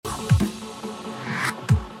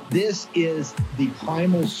This is the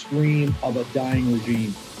primal scream of a dying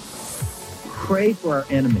regime. Pray for our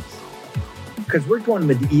enemies, because we're going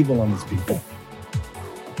medieval on these people.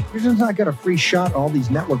 You're just not got a free shot at all these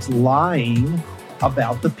networks lying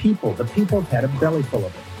about the people. The people have had a belly full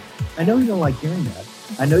of it. I know you don't like hearing that.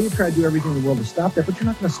 I know you try to do everything in the world to stop that, but you're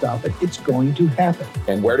not going to stop it. It's going to happen.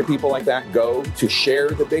 And where do people like that go to share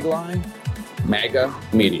the big lie? MAGA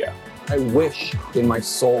media. I wish in my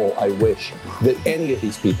soul, I wish that any of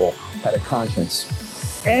these people had a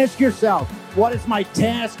conscience. Ask yourself, what is my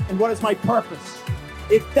task and what is my purpose?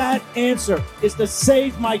 If that answer is to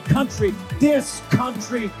save my country, this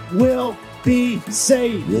country will be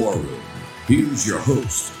saved. War Room. Here's your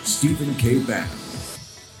host, Stephen K. Bannon.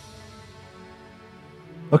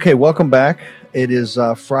 Okay, welcome back. It is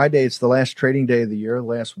Friday. It's the last trading day of the year,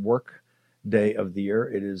 last work day of the year.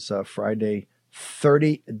 It is Friday,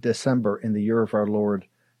 30 December in the year of our Lord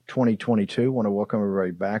 2022. I want to welcome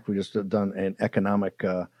everybody back. We just done an economic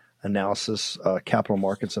analysis, capital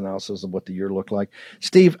markets analysis of what the year looked like.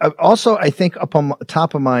 Steve, also, I think up on the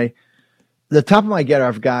top of my getter,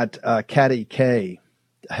 I've got Katty Kay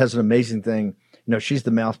has an amazing thing. You know, she's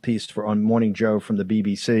the mouthpiece for on Morning Joe from the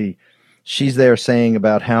BBC. She's there saying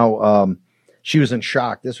about how she was in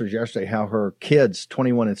shock. This was yesterday, how her kids,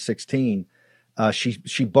 21 and 16,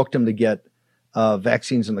 she booked them to get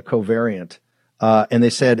vaccines in the covariant. And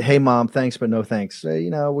they said, hey, Mom, thanks, but no thanks.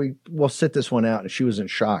 We'll sit this one out. And she was in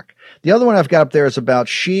shock. The other one I've got up there is about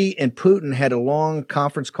she and Putin had a long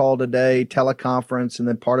conference call today, teleconference, and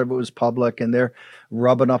then part of it was public, and they're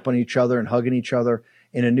rubbing up on each other and hugging each other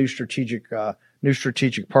in a new strategic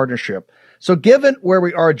partnership. So given where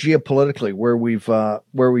we are geopolitically, where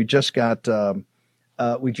we just got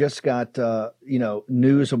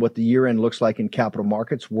news of what the year end looks like in capital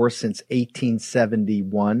markets, worst since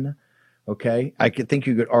 1871. Okay, I think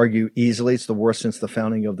you could argue easily it's the worst since the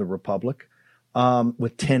founding of the republic,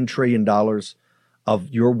 with $10 trillion of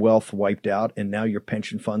your wealth wiped out and now your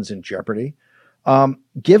pension funds in jeopardy.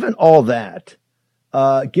 Given all that,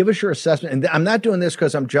 give us your assessment. And I'm not doing this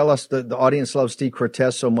because I'm jealous that the audience loves Steve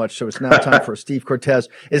Cortes so much. So it's now time for a Steve Cortes.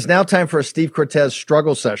 It's now time for a Steve Cortes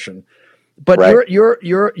struggle session. But right.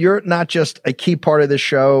 You're not just a key part of this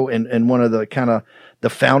show and one of the kind of the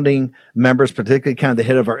founding members, particularly kind of the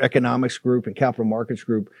head of our economics group and capital markets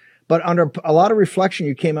group. But under a lot of reflection,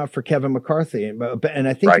 you came out for Kevin McCarthy. And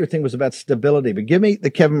I think your thing was about stability. But give me the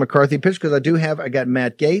Kevin McCarthy pitch, because I got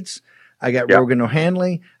Matt Gaetz, I got Rogan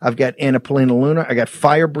O'Hanley, I've got Anna Paulina Luna, I got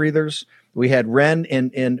fire breathers. We had Ren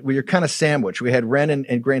and we were kind of sandwiched. We had Ren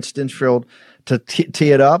and Grant Stinchfield to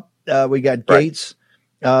tee it up. We got Gaetz,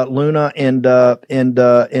 Luna, and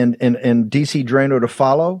DC Drano to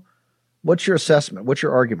follow. What's your assessment? What's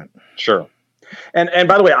your argument? Sure. And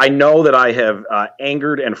by the way, I know that I have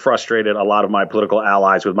angered and frustrated a lot of my political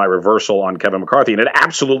allies with my reversal on Kevin McCarthy, and it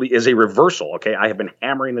absolutely is a reversal. Okay, I have been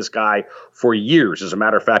hammering this guy for years. As a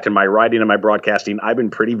matter of fact, in my writing and my broadcasting, I've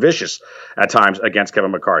been pretty vicious at times against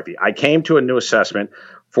Kevin McCarthy. I came to a new assessment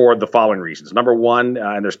for the following reasons. Number one,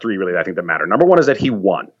 and there's three really I think that matter. Number one is that he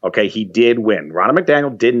won. Okay, he did win. Ronna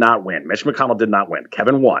McDaniel did not win. Mitch McConnell did not win.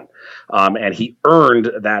 Kevin won, and he earned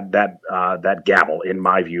that gavel in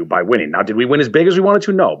my view by winning. Now, did we win as big as we wanted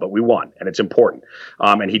to? No, but we won, and it's important.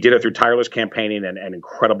 And he did it through tireless campaigning and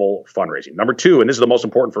incredible fundraising. Number two, and this is the most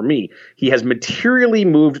important for me, he has materially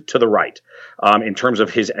moved to the right in terms of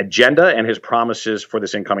his agenda and his promises for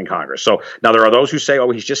this incoming Congress. So now there are those who say,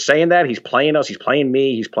 oh, he's just saying that. He's playing us. He's playing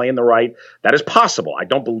me. He's playing the right. That is possible. I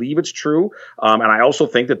don't believe it's true. And I also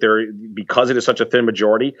think that because it is such a thin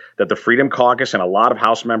majority, that the Freedom Caucus and a lot of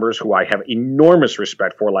House members who I have enormous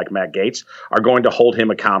respect for, like Matt Gaetz, are going to hold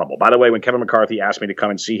him accountable. By the way, when Kevin McCarthy asked me to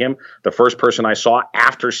come and see him, the first person I saw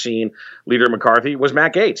after seeing Leader McCarthy was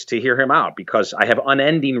Matt Gaetz to hear him out, because I have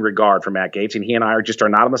unending regard for Matt Gaetz, and he and I are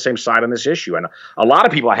not on the same side on this issue. And a lot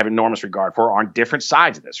of people I have enormous regard for are on different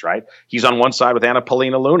sides of this, right? He's on one side with Anna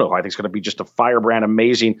Paulina Luna, who I think is going to be just a firebrand,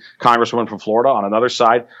 amazing Congresswoman from Florida. On another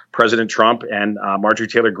side, President Trump and Marjorie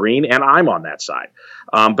Taylor Greene, and I'm on that side.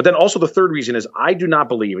 But then also the third reason is I do not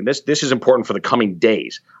believe, and this is important for the coming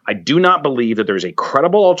days, I do not believe that there's a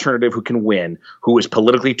credible alternative who can win who is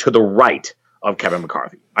politically to the right of Kevin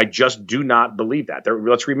McCarthy. I just do not believe that.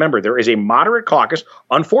 Let's remember, there is a moderate caucus,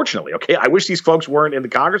 unfortunately, okay? I wish these folks weren't in the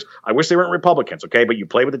Congress. I wish they weren't Republicans, okay? But you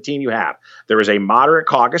play with the team you have. There is a moderate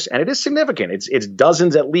caucus, and it is significant. It's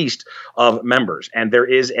dozens at least of members. And there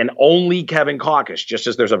is an only Kevin caucus. Just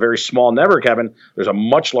as there's a very small never Kevin, there's a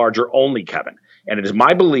much larger only Kevin. And it is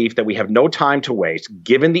my belief that we have no time to waste,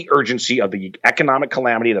 given the urgency of the economic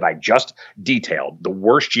calamity that I just detailed, the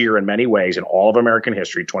worst year in many ways in all of American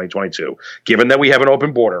history, 2022, given that we have an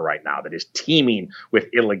open border right now that is teeming with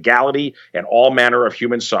illegality and all manner of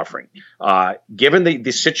human suffering. Given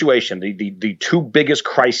the situation, the two biggest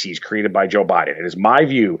crises created by Joe Biden, it is my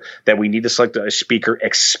view that we need to select a speaker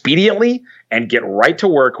expediently and get right to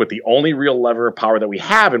work with the only real lever of power that we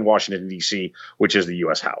have in Washington, D.C., which is the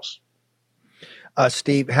U.S. House.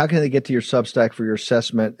 Steve, how can they get to your Substack for your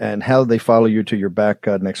assessment, and how do they follow you till you're back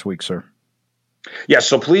next week, sir? Yes,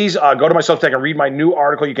 so please go to my Substack and read my new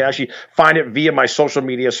article. You can actually find it via my social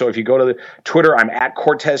media. So if you go to the Twitter, I'm at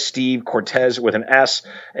Cortez Steve, Cortez with an S,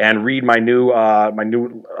 and read my new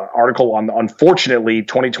article on, unfortunately,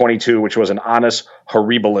 2022, which was an honest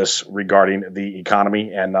horribilis regarding the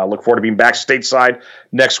economy. And look forward to being back stateside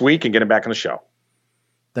next week and getting back on the show.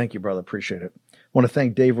 Thank you, brother. Appreciate it. I want to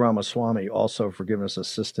thank Dave Ramaswamy also for giving us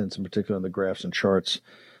assistance, in particular in the graphs and charts.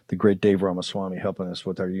 The great Dave Ramaswamy helping us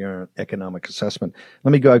with our year economic assessment.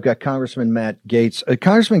 Let me go. I've got Congressman Matt Gaetz.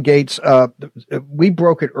 Congressman Gaetz, we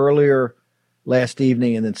broke it earlier last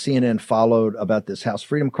evening, and then CNN followed about this House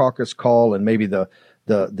Freedom Caucus call and maybe the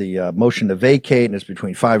motion to vacate, and it's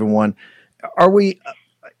between 5 and 1.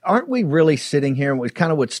 Aren't we really sitting here, and it's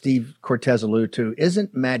kind of what Steve Cortez alluded to,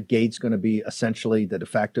 isn't Matt Gaetz going to be essentially the de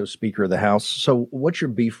facto Speaker of the House? So what's your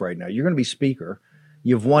beef right now? You're going to be Speaker.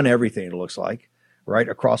 You've won everything, it looks like, right,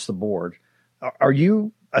 across the board. Are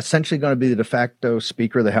you essentially going to be the de facto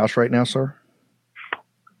Speaker of the House right now, sir?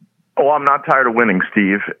 Oh, I'm not tired of winning,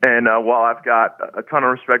 Steve. And while I've got a ton of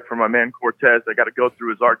respect for my man Cortez, I got to go through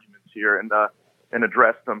his arguments here and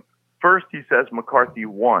address them. First, he says McCarthy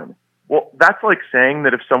won. Well, that's like saying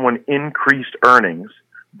that if someone increased earnings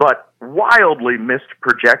but wildly missed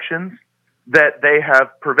projections, that they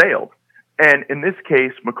have prevailed. And in this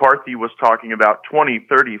case, McCarthy was talking about 20,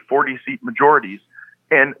 30, 40-seat majorities.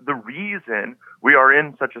 And the reason we are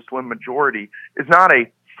in such a slim majority is not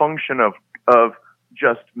a function of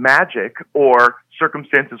just magic or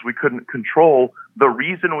circumstances we couldn't control. The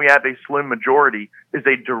reason we have a slim majority is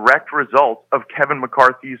a direct result of Kevin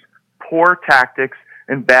McCarthy's poor tactics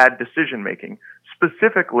and bad decision-making,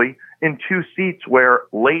 specifically in 2 seats where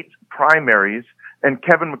late primaries and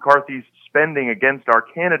Kevin McCarthy's spending against our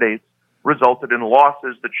candidates resulted in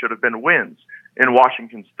losses that should have been wins. In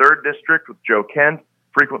Washington's 3rd District with Joe Kent,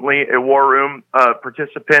 frequently a War Room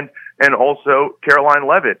participant, and also Caroline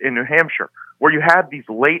Leavitt in New Hampshire, where you had these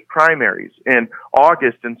late primaries in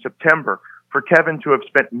August and September for Kevin to have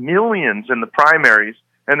spent millions in the primaries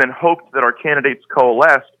and then hoped that our candidates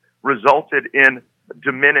coalesced resulted in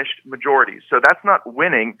diminished majorities. So that's not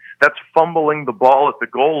winning. That's fumbling the ball at the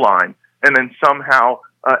goal line and then somehow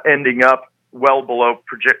ending up well below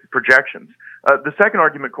projections. The second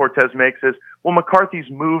argument Cortez makes is, well, McCarthy's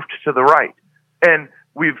moved to the right. And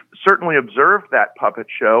we've certainly observed that puppet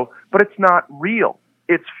show, but it's not real.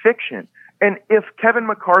 It's fiction. And if Kevin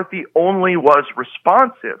McCarthy only was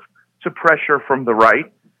responsive to pressure from the right,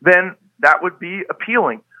 then that would be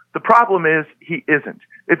appealing. The problem is he isn't.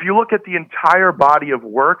 If you look at the entire body of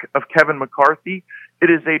work of Kevin McCarthy, it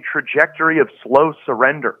is a trajectory of slow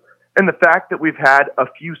surrender. And the fact that we've had a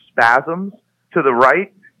few spasms to the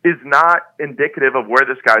right is not indicative of where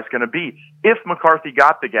this guy's going to be. If McCarthy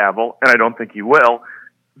got the gavel, and I don't think he will,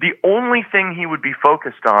 the only thing he would be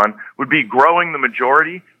focused on would be growing the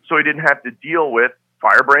majority so he didn't have to deal with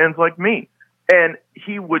firebrands like me. And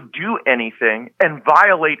he would do anything and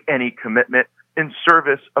violate any commitment in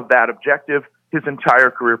service of that objective. His entire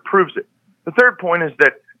career proves it. The third point is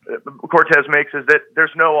that Cortez makes is that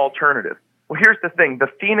there's no alternative. Well, here's the thing. The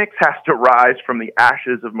phoenix has to rise from the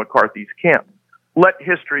ashes of McCarthy's camp. Let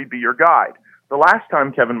history be your guide. The last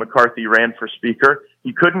time Kevin McCarthy ran for speaker,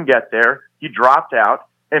 he couldn't get there. He dropped out,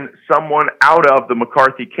 and someone out of the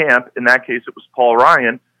McCarthy camp, in that case it was Paul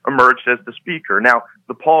Ryan, emerged as the speaker. Now,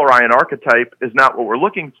 the Paul Ryan archetype is not what we're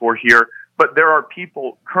looking for here, but there are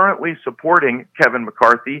people currently supporting Kevin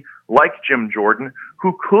McCarthy, like Jim Jordan,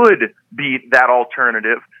 who could be that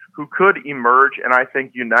alternative, who could emerge and I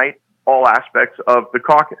think unite all aspects of the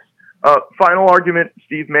caucus. Final argument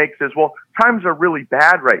Steve makes is, well, times are really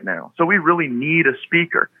bad right now, so we really need a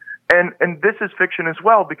speaker. And this is fiction as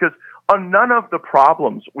well, because on none of the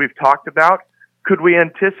problems we've talked about could we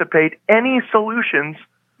anticipate any solutions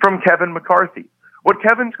from Kevin McCarthy. What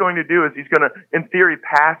Kevin's going to do is he's going to, in theory,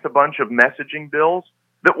 pass a bunch of messaging bills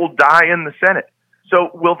that will die in the Senate. So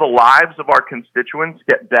will the lives of our constituents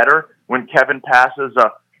get better when Kevin passes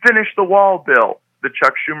a finish the wall bill that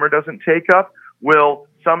Chuck Schumer doesn't take up? Will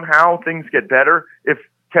somehow things get better if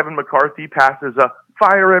Kevin McCarthy passes a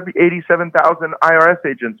fire every 87,000 IRS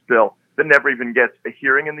agents bill that never even gets a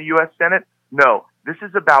hearing in the U.S. Senate. No, this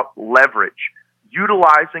is about leverage,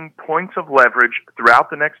 utilizing points of leverage throughout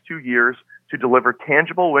the next 2 years to deliver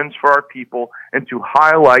tangible wins for our people and to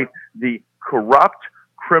highlight the corrupt,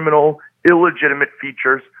 criminal, illegitimate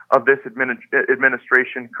features of this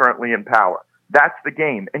administration currently in power. That's the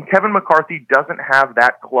game. And Kevin McCarthy doesn't have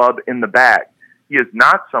that club in the bag. He is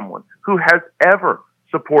not someone who has ever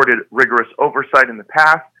supported rigorous oversight in the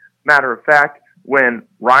past. Matter of fact, when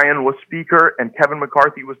Ryan was Speaker and Kevin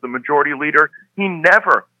McCarthy was the majority leader, he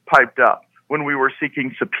never piped up when we were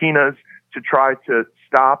seeking subpoenas to try to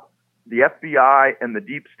stop the FBI and the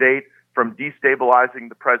deep state from destabilizing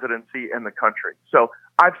the presidency and the country. So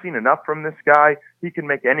I've seen enough from this guy. He can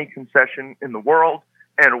make any concession in the world.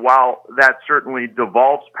 And while that certainly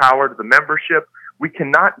devolves power to the membership, we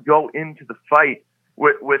cannot go into the fight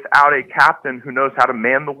without a captain who knows how to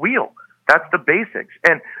man the wheel. That's the basics.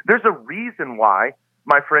 And there's a reason why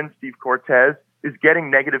my friend Steve Cortes is getting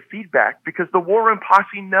negative feedback, because the War Room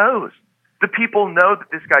Posse knows. The people know that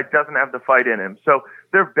this guy doesn't have the fight in him. So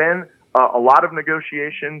there have been a lot of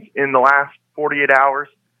negotiations in the last 48 hours.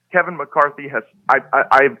 Kevin McCarthy has,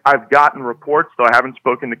 I've gotten reports, though I haven't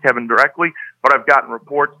spoken to Kevin directly, but I've gotten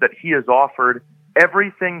reports that he has offered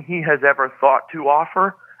everything he has ever thought to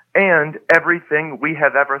offer and everything we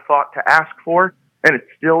have ever thought to ask for, and it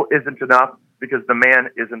still isn't enough because the man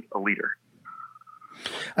isn't a leader.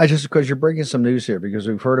 Just because you're breaking some news here, because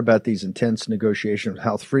we've heard about these intense negotiations with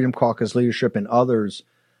House Freedom Caucus leadership and others.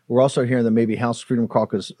 We're also hearing that maybe House Freedom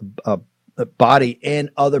Caucus body and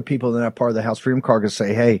other people that are not part of the House Freedom Caucus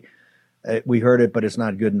say, hey, we heard it, but it's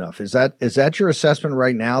not good enough. Is that your assessment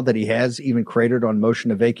right now, that he has even cratered on motion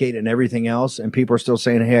to vacate and everything else, and people are still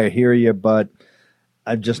saying, hey, I hear you, but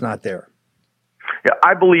I'm just not there? Yeah,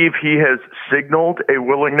 I believe he has signaled a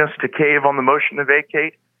willingness to cave on the motion to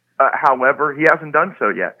vacate. However, he hasn't done so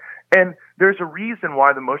yet. And there's a reason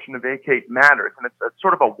why the motion to vacate matters. And it's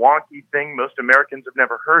sort of a wonky thing most Americans have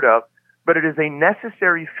never heard of, but it is a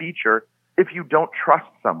necessary feature if you don't trust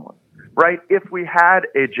someone, right? If we had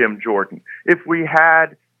a Jim Jordan, if we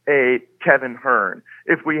had a Kevin Hearn,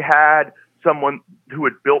 if we had someone who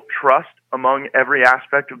had built trust among every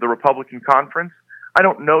aspect of the Republican conference, I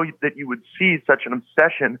don't know that you would see such an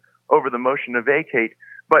obsession over the motion to vacate.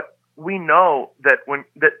 But we know that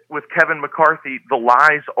with Kevin McCarthy, the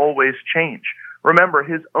lies always change. Remember,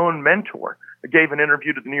 his own mentor gave an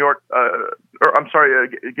interview to the New York, I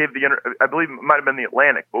believe it might have been the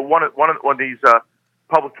Atlantic, but one of these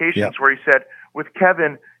publications where he said, with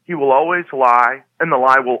Kevin, he will always lie, and the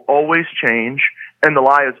lie will always change, and the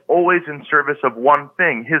lie is always in service of one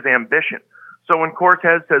thing, his ambition. So when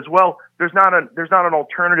Cortes says, well, there's not an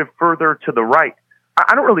alternative further to the right,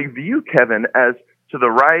 I don't really view Kevin as to the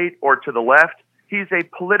right or to the left. He's a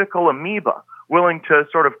political amoeba, willing to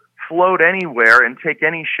sort of float anywhere and take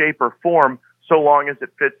any shape or form so long as it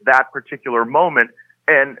fits that particular moment.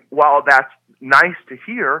 And while that's nice to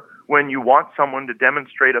hear when you want someone to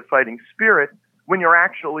demonstrate a fighting spirit, when you're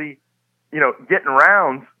actually, getting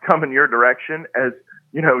rounds coming your direction, as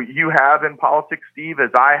you have in politics, Steve,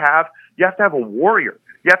 as I have, you have to have a warrior.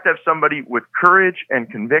 You have to have somebody with courage and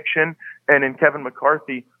conviction. And in Kevin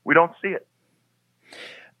McCarthy, we don't see it.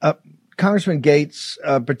 Congressman Gaetz,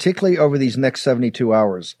 particularly over these next 72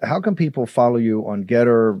 hours, how can people follow you on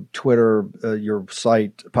Getter, Twitter, your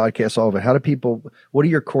site, podcasts, all of it? What are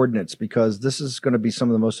your coordinates? Because this is going to be some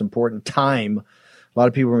of the most important time. A lot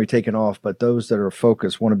of people are going to be taken off, but those that are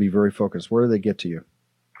focused want to be very focused. Where do they get to you?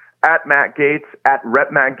 At Matt Gaetz, at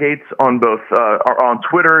Rep Matt Gaetz on both on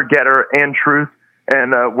Twitter, Getter, and Truth.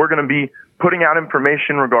 And we're going to be putting out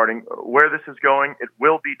information regarding where this is going. It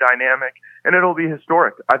will be dynamic, and it'll be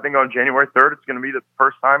historic. I think on January 3rd, it's going to be the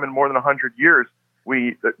first time in more than 100 years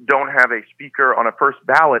we don't have a speaker on a first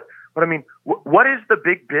ballot. But I mean, what is the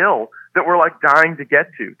big bill that we're dying to get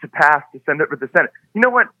to pass, to send it to the Senate? You know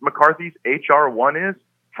what McCarthy's H.R. 1 is?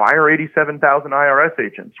 Fire 87,000 IRS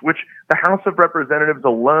agents, which the House of Representatives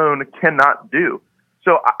alone cannot do.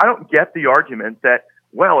 So I don't get the argument that,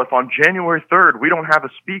 well, if on January 3rd we don't have a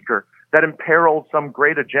speaker, that imperils some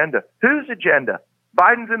great agenda. Whose agenda?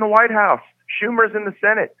 Biden's in the White House. Schumer's in the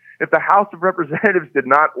Senate. If the House of Representatives did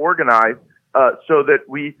not organize so that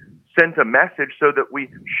we sent a message, so that we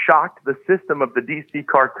shocked the system of the D.C.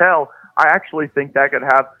 cartel, I actually think that could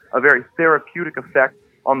have a very therapeutic effect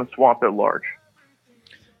on the swamp at large.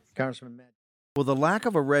 Congressman Matt, will the lack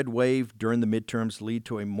of a red wave during the midterms lead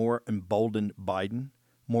to a more emboldened Biden,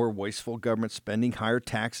 more wasteful government spending, higher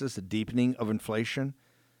taxes, a deepening of inflation?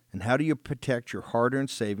 And how do you protect your hard-earned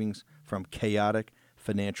savings from chaotic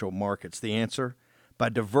financial markets? The answer, by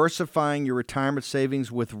diversifying your retirement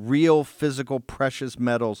savings with real physical precious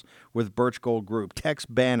metals with Birch Gold Group. Text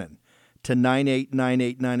Bannon to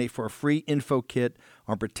 989898 for a free info kit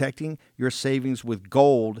on protecting your savings with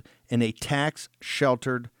gold in a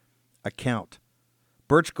tax-sheltered account.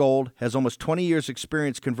 Birch Gold has almost 20 years'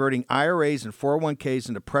 experience converting IRAs and 401ks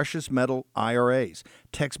into precious metal IRAs.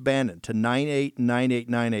 Text Bannon to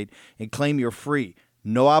 989898 and claim your free,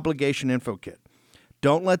 no-obligation info kit.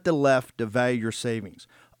 Don't let the left devalue your savings.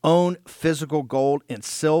 Own physical gold and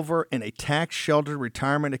silver in a tax-sheltered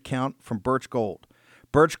retirement account from Birch Gold.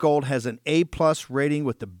 Birch Gold has an A-plus rating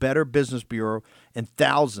with the Better Business Bureau and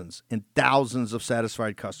thousands of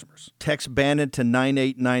satisfied customers. Text Bannon to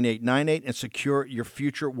 989898 and secure your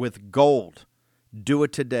future with gold. Do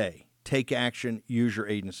it today. Take action. Use your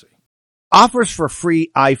agency. Offers for free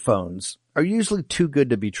iPhones are usually too good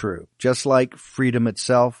to be true. Just like freedom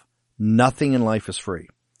itself, nothing in life is free.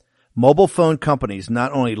 Mobile phone companies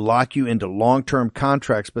not only lock you into long-term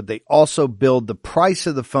contracts, but they also build the price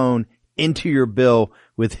of the phone into your bill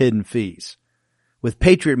with hidden fees. With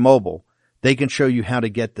Patriot Mobile, they can show you how to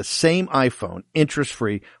get the same iPhone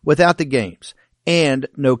interest-free without the games and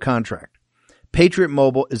no contract. Patriot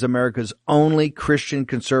Mobile is America's only Christian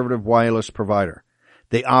conservative wireless provider.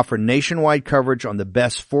 They offer nationwide coverage on the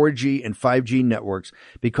best 4G and 5G networks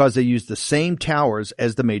because they use the same towers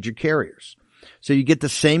as the major carriers. So you get the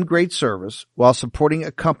same great service while supporting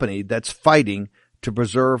a company that's fighting to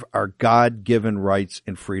preserve our God-given rights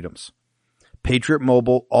and freedoms. Patriot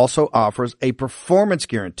Mobile also offers a performance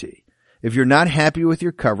guarantee. If you're not happy with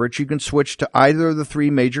your coverage, you can switch to either of the three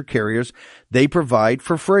major carriers they provide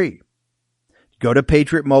for free. Go to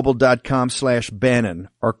patriotmobile.com/Bannon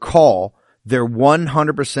or call their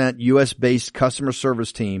 100% U.S.-based customer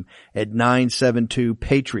service team at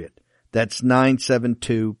 972-PATRIOT. That's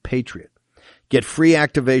 972-PATRIOT. Get free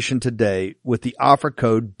activation today with the offer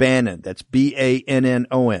code Bannon. That's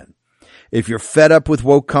BANNON. If you're fed up with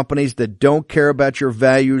woke companies that don't care about your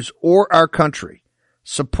values or our country,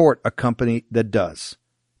 support a company that does.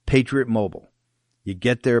 Patriot Mobile. You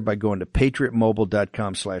get there by going to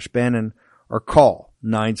patriotmobile.com/Bannon or call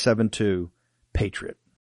 972-PATRIOT.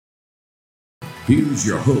 Here's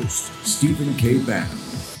your host, Stephen K. Bannon.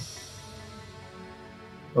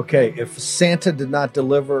 Okay, if Santa did not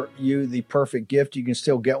deliver you the perfect gift, you can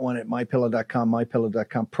still get one at mypillow.com,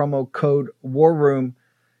 mypillow.com. Promo code War Room.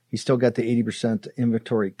 You still got the 80%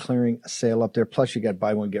 inventory clearing sale up there. Plus, you got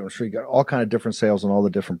buy one, get one free. You got all kind of different sales on all the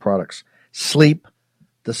different products. Sleep,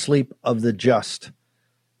 the sleep of the just.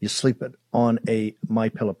 You sleep it on a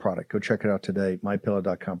MyPillow product. Go check it out today.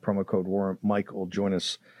 MyPillow.com, promo code War. Mike will join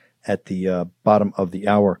us at the bottom of the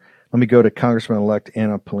hour. Let me go to Congressman-elect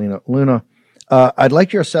Anna Paulina Luna. I'd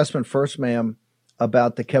like your assessment first, ma'am,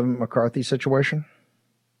 about the Kevin McCarthy situation.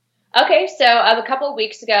 Okay, so a couple of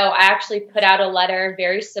weeks ago, I actually put out a letter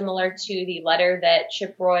very similar to the letter that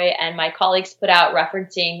Chip Roy and my colleagues put out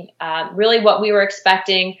referencing really what we were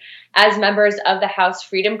expecting as members of the House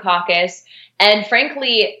Freedom Caucus. And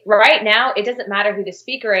frankly, right now, it doesn't matter who the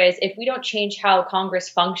speaker is. If we don't change how Congress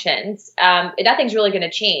functions, nothing's really going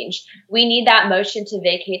to change. We need that motion to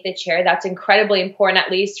vacate the chair. That's incredibly important,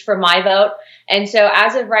 at least for my vote. And so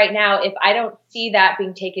as of right now, if I don't see that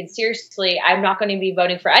being taken seriously, I'm not going to be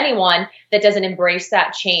voting for anyone that doesn't embrace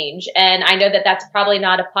that change. And I know that that's probably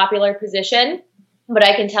not a popular position, but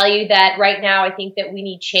I can tell you that right now, I think that we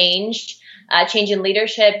need change in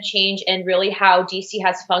leadership, change in really how DC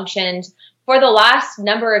has functioned for the last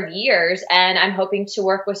number of years. And I'm hoping to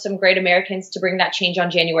work with some great Americans to bring that change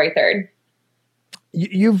on January 3rd.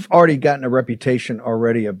 You've already gotten a reputation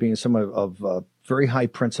already of being someone of very high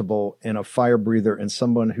principle and a fire breather and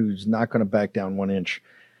someone who's not going to back down 1 inch.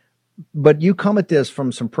 But you come at this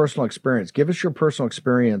from some personal experience. Give us your personal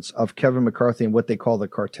experience of Kevin McCarthy and what they call the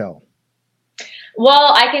cartel.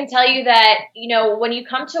 Well, I can tell you that, when you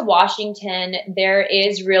come to Washington, there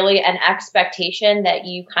is really an expectation that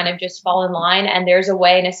you kind of just fall in line, and there's a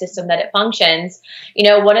way and a system that it functions.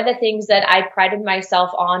 One of the things that I prided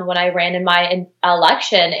myself on when I ran in my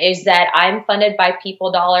election is that I'm funded by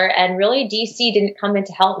People Dollar, and really DC didn't come in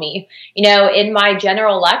to help me. In my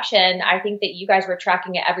general election, I think that you guys were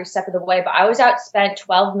tracking it every step of the way, but I was outspent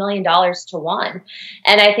 $12 million to one.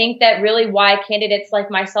 And I think that really why candidates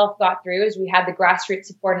like myself got through is we had the grassroots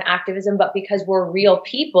support and activism, but because we're real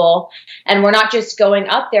people and we're not just going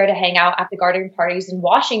up there to hang out at the garden parties in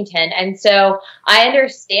Washington. And so I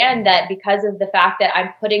understand that because of the fact that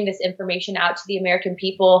I'm putting this information out to the American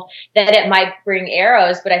people, that it might bring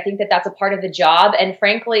arrows, but I think that that's a part of the job. And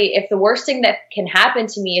frankly, if the worst thing that can happen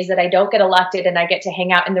to me is that I don't get elected and I get to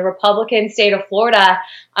hang out in the Republican state of Florida,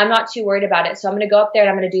 I'm not too worried about it. So I'm going to go up there and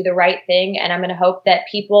I'm going to do the right thing. And I'm going to hope that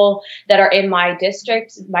people that are in my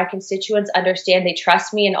district, my constituents, understand, they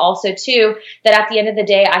trust me. And also, too, that at the end of the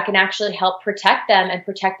day, I can actually help protect them and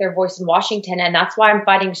protect their voice in Washington. And that's why I'm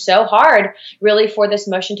fighting so hard, really, for this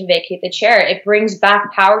motion to vacate the chair. It brings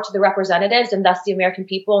back power to the representatives and thus the American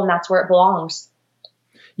people, and that's where it belongs.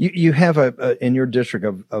 You have in your district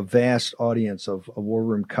a vast audience of a war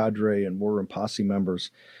room cadre and war room posse members,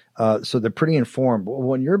 so they're pretty informed.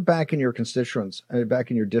 When you're back in your constituents, back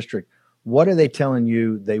in your district, what are they telling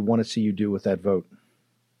you they want to see you do with that vote?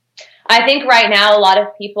 I think right now a lot of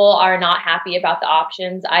people are not happy about the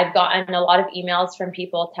options. I've gotten a lot of emails from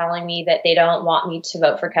people telling me that they don't want me to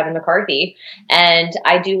vote for Kevin McCarthy. And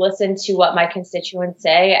I do listen to what my constituents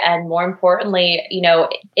say. And more importantly,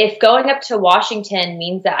 if going up to Washington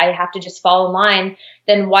means that I have to just fall in line,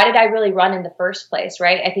 then why did I really run in the first place,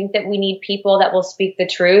 right? I think that we need people that will speak the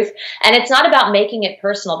truth. And it's not about making it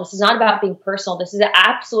personal. This is not about being personal. This is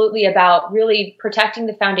absolutely about really protecting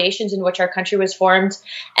the foundations in which our country was formed.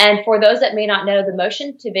 And for those that may not know, the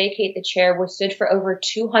motion to vacate the chair was stood for over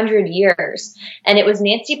 200 years. And it was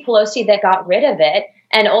Nancy Pelosi that got rid of it.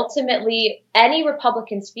 And ultimately, any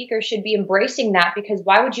Republican speaker should be embracing that, because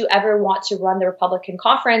why would you ever want to run the Republican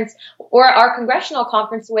conference or our congressional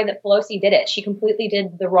conference the way that Pelosi did it? She completely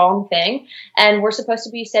did the wrong thing. And we're supposed to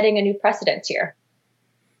be setting a new precedent here.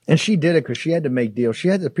 And she did it because she had to make deals.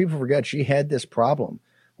 People forget she had this problem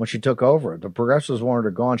when she took over. The progressives wanted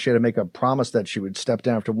her gone. She had to make a promise that she would step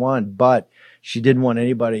down after one, but she didn't want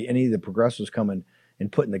any of the progressives coming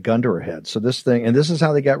and putting the gun to her head. So this is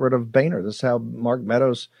how they got rid of Boehner. This is how Mark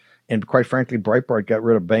Meadows and, quite frankly, Breitbart got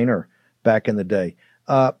rid of Boehner back in the day.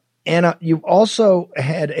 Anna, you've also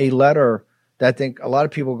had a letter that I think a lot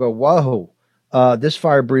of people go, whoa, this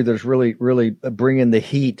fire breather is really, really bringing the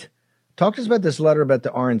heat. Talk to us about this letter about the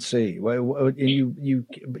RNC.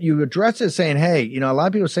 You address it saying, hey, a lot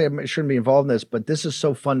of people say I shouldn't be involved in this, but this is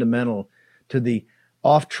so fundamental to the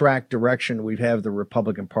off-track direction we have the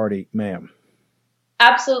Republican Party, ma'am.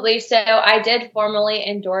 Absolutely. So I did formally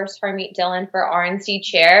endorse Harmeet Dillon for RNC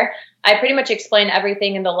chair. I pretty much explained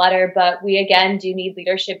everything in the letter, but we again do need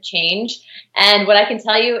leadership change. And what I can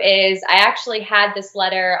tell you is I actually had this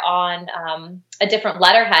letter on a different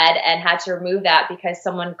letterhead and had to remove that because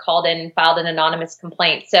someone called in and filed an anonymous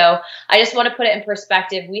complaint. So I just want to put it in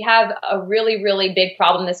perspective. We have a really, really big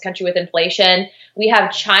problem in this country with inflation. We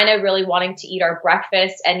have China really wanting to eat our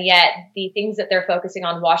breakfast, and yet the things that they're focusing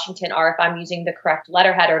on in Washington are if I'm using the correct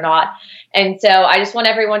letterhead or not. And so I just want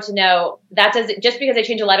everyone to know that just because I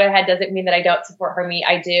change a letterhead doesn't mean that I don't support Harmeet.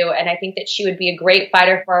 I do. And I think that she would be a great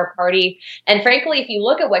fighter for our party. And frankly, if you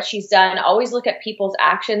look at what she's done, always look at people's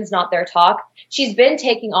actions, not their talk. She's been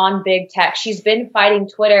taking on big tech. She's been fighting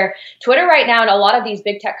Twitter. Twitter right now and a lot of these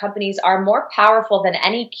big tech companies are more powerful than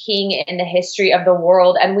any king in the history of the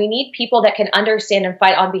world. And we need people that can understand and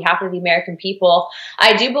fight on behalf of the American people.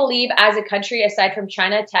 I do believe as a country, aside from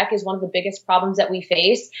China, tech is one of the biggest problems that we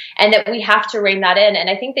face and that we have to rein that in. And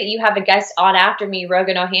I think that you have a guest on after me,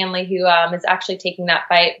 Rogan O'Hanley, who is actually taking that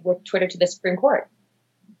fight with Twitter to the Supreme Court.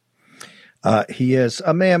 He is.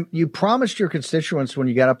 Ma'am, you promised your constituents when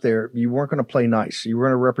you got up there you weren't going to play nice. You were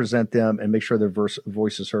going to represent them and make sure their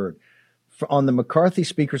voice is heard. On the McCarthy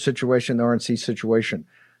speaker situation, the RNC situation,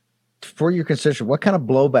 for your constituents, what kind of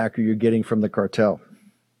blowback are you getting from the cartel?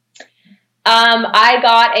 I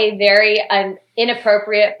got a very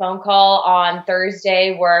inappropriate phone call on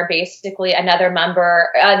Thursday where basically another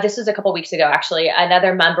member, this was a couple weeks ago actually,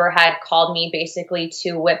 another member had called me basically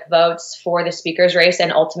to whip votes for the speaker's race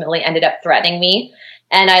and ultimately ended up threatening me.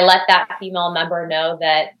 And I let that female member know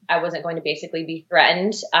that I wasn't going to basically be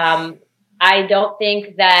threatened. I don't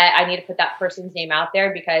think that I need to put that person's name out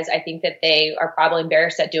there because I think that they are probably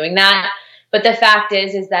embarrassed at doing that. But the fact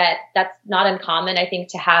is that that's not uncommon, I think,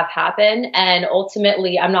 to have happen. And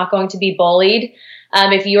ultimately, I'm not going to be bullied.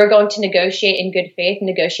 If you are going to negotiate in good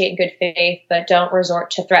faith, but don't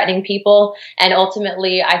resort to threatening people. And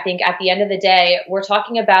ultimately, I think at the end of the day, we're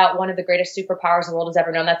talking about one of the greatest superpowers the world has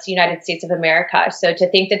ever known. That's the United States of America. So to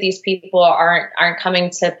think that these people aren't coming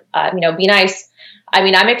to, be nice. I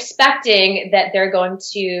mean, I'm expecting that they're going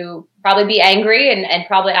to probably be angry and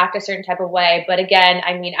probably act a certain type of way. But again,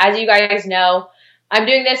 I mean, as you guys know, I'm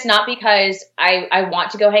doing this not because I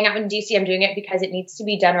want to go hang out in DC. I'm doing it because it needs to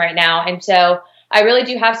be done right now. And so I really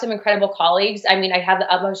do have some incredible colleagues. I mean, I have the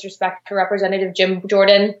utmost respect for Representative Jim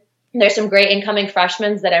Jordan. There's some great incoming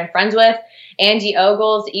freshmen that I'm friends with. Andy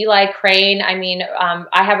Ogles, Eli Crane. I mean,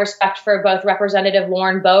 I have respect for both Representative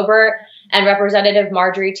Lauren Boebert and Representative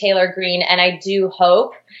Marjorie Taylor Greene. And I do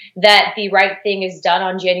hope that the right thing is done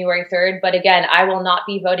on January 3rd. But again, I will not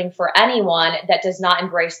be voting for anyone that does not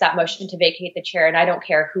embrace that motion to vacate the chair. And I don't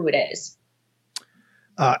care who it is.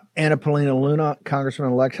 Anna Paulina Luna,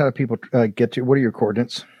 Congressman-elect, how do people get to? What are your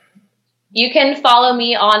coordinates? You can follow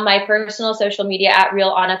me on my personal social media at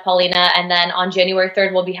Real Anna Paulina. And then on January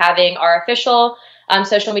 3rd, we'll be having our official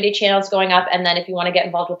social media channels going up. And then if you want to get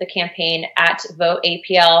involved with the campaign, at Vote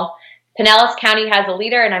APL. Pinellas County has a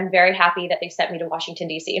leader, and I'm very happy that they sent me to Washington,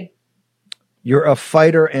 D.C. You're a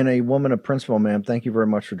fighter and a woman of principle, ma'am. Thank you very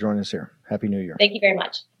much for joining us here. Happy New Year. Thank you very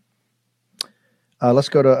much. Let's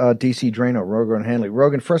go to D.C. Drano, Rogan Hanley.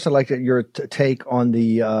 Rogan, first I'd like your take on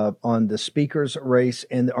the speaker's race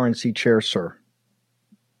and the RNC chair, sir.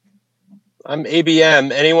 I'm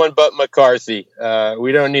ABM, anyone but McCarthy.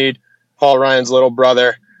 We don't need Paul Ryan's little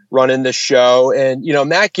brother running the show. And,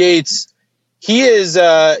 Matt Gaetz, he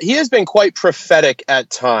has been quite prophetic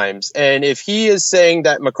at times. And if he is saying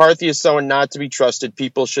that McCarthy is someone not to be trusted,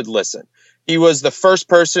 people should listen. He was the first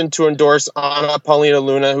person to endorse Anna Paulina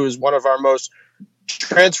Luna, who is one of our most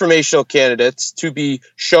transformational candidates to be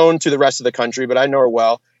shown to the rest of the country, but I know her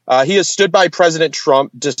well. He has stood by President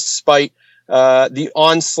Trump despite the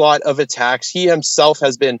onslaught of attacks. He himself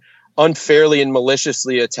has been unfairly and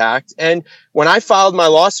maliciously attacked. And when I filed my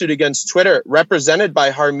lawsuit against Twitter, represented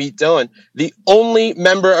by Harmeet Dillon, the only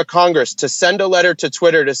member of Congress to send a letter to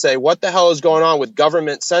Twitter to say, what the hell is going on with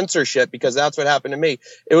government censorship? Because that's what happened to me.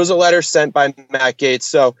 It was a letter sent by Matt Gaetz.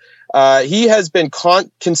 So he has been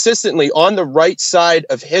consistently on the right side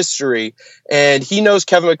of history, and he knows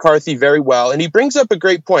Kevin McCarthy very well. And he brings up a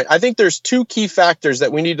great point. I think there's two key factors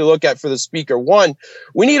that we need to look at for the speaker. One,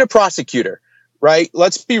 we need a prosecutor. Right?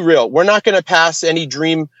 Let's be real. We're not going to pass any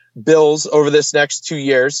dream bills over this next 2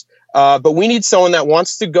 years, but we need someone that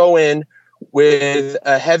wants to go in with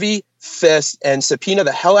a heavy fist and subpoena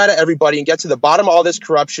the hell out of everybody and get to the bottom of all this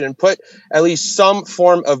corruption and put at least some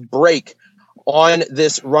form of brake on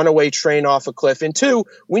this runaway train off a cliff. And two,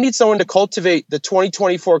 we need someone to cultivate the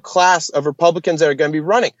 2024 class of Republicans that are going to be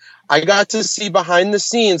running. I got to see behind the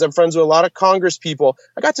scenes. I'm friends with a lot of Congress people.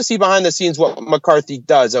 I got to see behind the scenes what McCarthy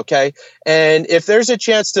does. Okay. And if there's a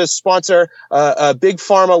chance to sponsor a big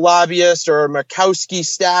pharma lobbyist or a Murkowski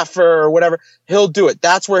staffer or whatever, he'll do it.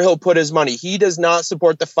 That's where he'll put his money. He does not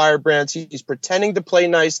support the firebrands. He's pretending to play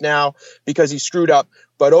nice now because he screwed up.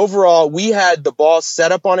 But overall, we had the ball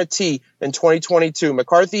set up on a tee in 2022.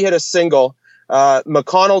 McCarthy hit a single.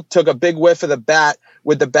 McConnell took a big whiff of the bat,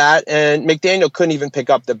 and McDaniel couldn't even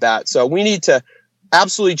pick up the bat. So we need to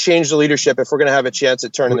absolutely change the leadership if we're going to have a chance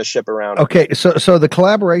at turning the ship around. Okay, so the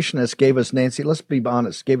collaborationists gave us Nancy, let's be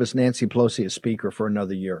honest, gave us Nancy Pelosi as speaker for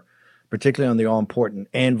another year, particularly on the all-important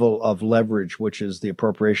anvil of leverage, which is the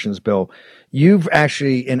appropriations bill. You've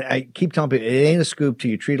actually, and I keep telling people, it ain't a scoop till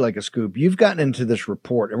you treat it like a scoop. You've gotten into this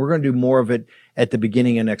report, and we're going to do more of it at the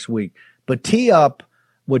beginning of next week. But tee up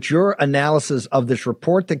what your analysis of this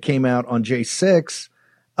report that came out on J6.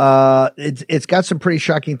 It's got some pretty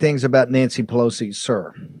shocking things about Nancy Pelosi,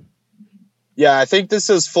 sir. Yeah, I think this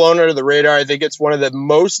has flown under the radar. I think it's one of the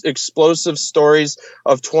most explosive stories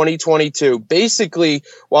of 2022. Basically,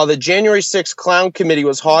 while the January 6th Clown Committee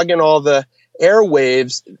was hogging all the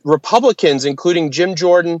airwaves, Republicans, including Jim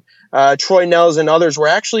Jordan, Troy Nehls, and others, were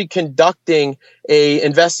actually conducting a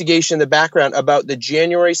investigation in the background about the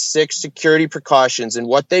January 6th security precautions. And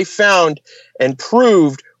what they found and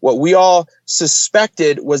proved, what we all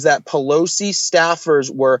suspected, was that Pelosi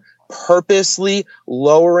staffers were purposely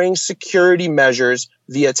lowering security measures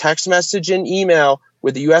via text message and email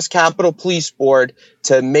with the U.S. Capitol Police Board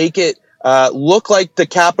to make it look like the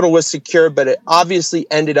Capitol was secure, but it obviously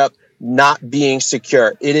ended up not being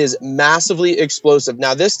secure. It is massively explosive.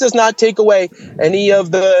 Now, this does not take away any of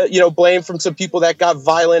the blame from some people that got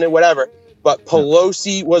violent and whatever, but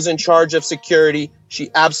Pelosi was in charge of security. She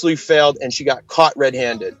absolutely failed, and she got caught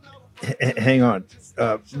red-handed. Hang on.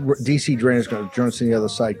 DC Drain is going to join us on the other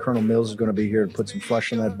side. Colonel Mills is going to be here to put some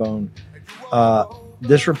flesh on that bone.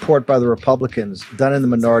 This report by the Republicans, done in the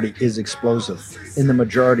minority, is explosive. In the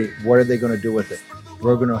majority, what are they going to do with it?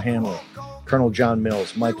 Rogan O'Hanley, Colonel John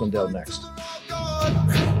Mills, Mike Lindell next.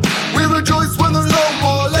 We rejoice when there's no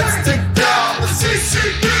more. Let's take down the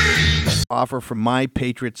CCP. Offer from My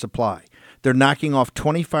Patriot Supply. They're knocking off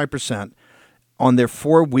 25% on their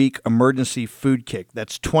 4-week emergency food kit.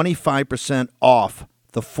 That's 25% off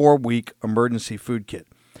the 4-week emergency food kit.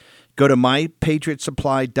 Go to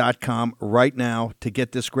mypatriotsupply.com right now to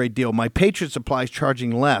get this great deal. My Patriot Supply is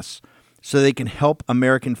charging less so they can help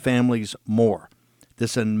American families more.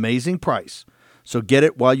 This is an amazing price, so get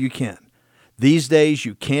it while you can. These days,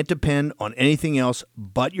 you can't depend on anything else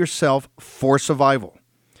but yourself for survival.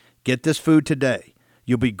 Get this food today.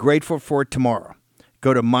 You'll be grateful for it tomorrow.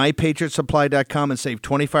 Go to mypatriotsupply.com and save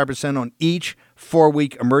 25% on each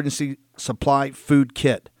 4-week emergency supply food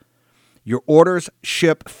kit. Your orders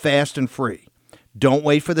ship fast and free. Don't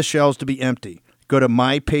wait for the shelves to be empty. Go to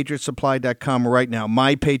mypatriotsupply.com right now,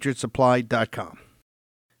 mypatriotsupply.com.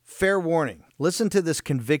 Fair warning. Listen to this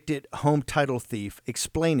convicted home title thief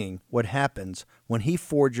explaining what happens when he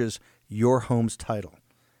forges your home's title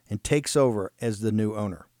and takes over as the new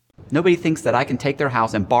owner. Nobody thinks that I can take their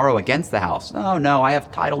house and borrow against the house. Oh, no, I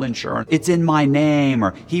have title insurance. It's in my name,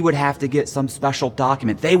 or he would have to get some special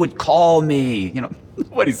document. They would call me. You know,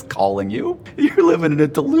 nobody's calling you. You're living in a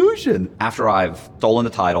delusion. After I've stolen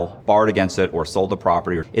the title, borrowed against it, or sold the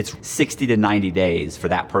property, it's 60 to 90 days for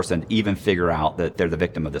that person to even figure out that they're the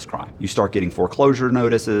victim of this crime. You start getting foreclosure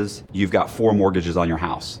notices. You've got 4 mortgages on your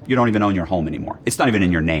house. You don't even own your home anymore. It's not even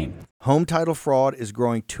in your name. Home title fraud is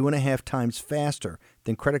growing 2.5 times faster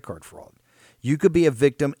than credit card fraud. You could be a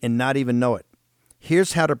victim and not even know it.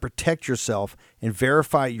 Here's how to protect yourself and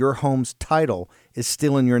verify your home's title is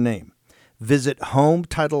still in your name. Visit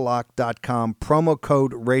HomeTitleLock.com, promo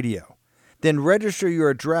code radio. Then register your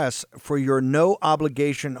address for your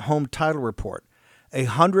no-obligation home title report, a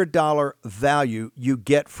 $100 value you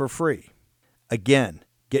get for free. Again,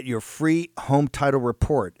 get your free home title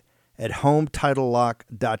report at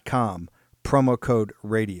HomeTitleLock.com, promo code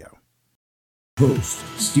radio. Host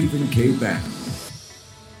Stephen K. Bannon.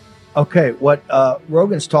 Okay, what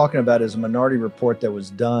Rogan's talking about is a minority report that was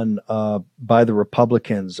done by the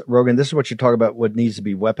Republicans. Rogan, this is what you talk about, what needs to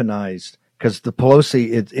be weaponized, because the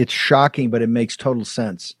Pelosi, it's shocking, but it makes total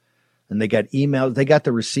sense. And they got emails, they got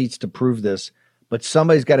the receipts to prove this, but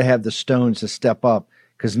somebody's got to have the stones to step up,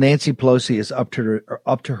 because Nancy Pelosi is up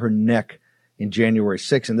to her neck in January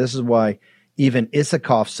 6th, and this is why even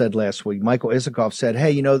Isikoff said last week, Michael Isikoff said,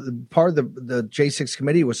 hey, you know, part of the J6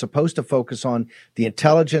 committee was supposed to focus on the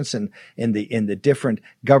intelligence and the different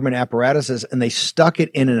government apparatuses, and they stuck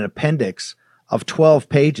it in an appendix of 12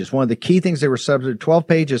 pages. One of the key things they were subject to 12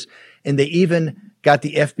 pages, and they even got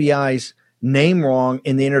the FBI's name wrong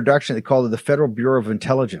in the introduction. They called it the Federal Bureau of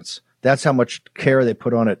Intelligence. That's how much care they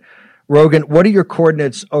put on it. Rogan, what are your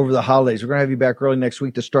coordinates over the holidays? We're going to have you back early next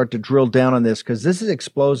week to start to drill down on this, because this is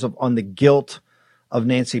explosive on the guilt of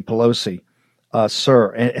Nancy Pelosi,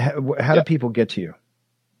 sir. And how do people get to you?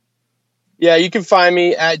 Yeah, you can find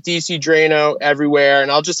me at DC Drano everywhere.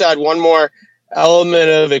 And I'll just add one more element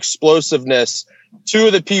of explosiveness. 2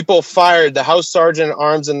 of the people fired, the House Sergeant at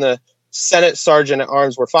Arms and the Senate Sergeant at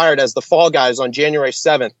Arms, were fired as the fall guys on January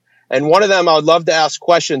 7th. And one of them I would love to ask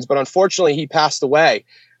questions, but unfortunately he passed away.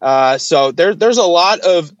 So there's a lot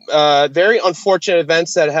of very unfortunate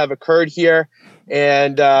events that have occurred here,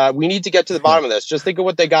 and we need to get to the bottom of this. Just think of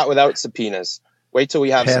what they got without subpoenas. Wait till we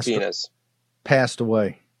have subpoenas. Passed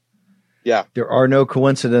away. Yeah. There are no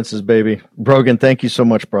coincidences, baby. Brogan, thank you so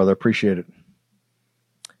much, brother. Appreciate it.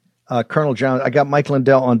 Colonel John, I got Mike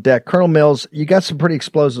Lindell on deck. Colonel Mills, you got some pretty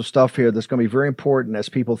explosive stuff here that's going to be very important as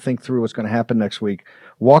people think through what's going to happen next week.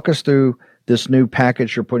 Walk us through this new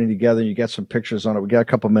package you're putting together. You got some pictures on it. We got a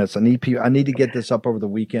couple minutes. I need to get this up over the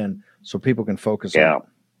weekend so people can focus on it.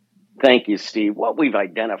 Thank you, Steve. What we've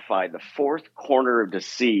identified, the 4th corner of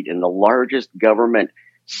deceit in the largest government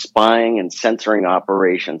spying and censoring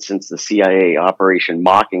operation since the CIA Operation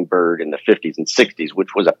Mockingbird in the 50s and 60s,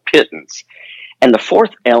 which was a pittance. And the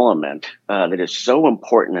 4th element that is so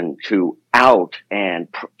important to out and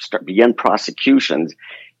begin prosecutions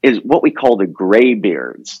is what we call the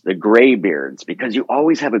graybeards, because you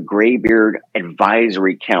always have a graybeard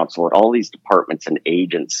advisory council at all these departments and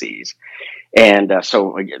agencies. And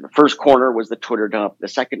so again, the first corner was the Twitter dump. The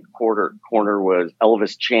second corner was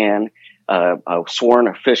Elvis Chan, a sworn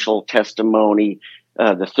official testimony.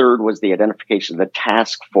 The third was the identification of the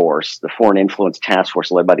task force, the Foreign Influence Task Force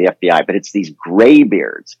led by the FBI. But it's these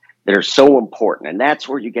graybeards that are so important. And that's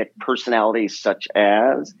where you get personalities such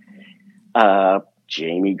as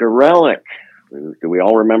Jamie Gorelick. Do we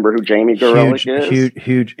all remember who Jamie Gorelick is?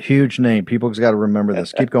 Huge name. People's got to remember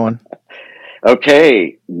this. Keep going.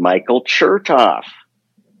 Okay. Michael Chertoff.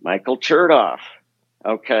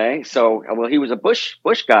 Okay. So, well, he was a Bush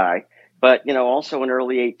guy, but, you know, also in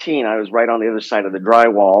early 18, I was right on the other side of the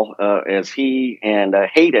drywall, as he and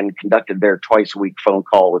Hayden conducted their twice a week phone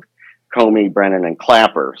call with Comey, Brennan, and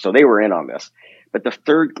Clapper. So they were in on this. But the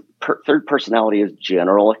third personality is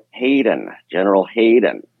General Hayden. General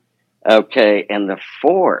Hayden. Okay, and the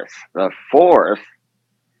fourth,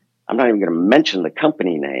 I'm not even going to mention the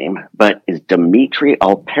company name, but is Dmitry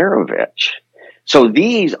Alperovich. So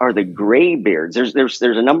these are the graybeards. There's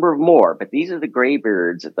a number of more, but these are the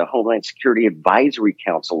graybeards at the Homeland Security Advisory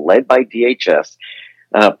Council, led by DHS,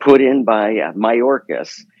 put in by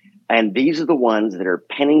Mayorkas. And these are the ones that are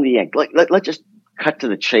penning the ink. Let's just cut to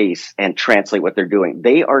the chase and translate what they're doing.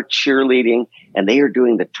 They are cheerleading and they are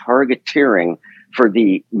doing the targeteering for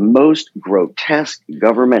the most grotesque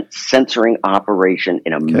government censoring operation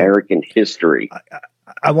in American history.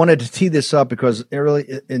 I wanted to tee this up because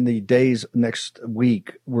early in the days next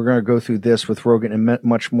week, we're going to go through this with Rogan and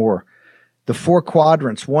much more. The 4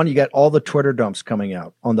 quadrants. 1, you got all the Twitter dumps coming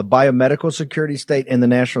out on the biomedical security state and the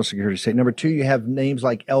national security state. Number 2, you have names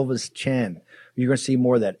like Elvis Chen. You're going to see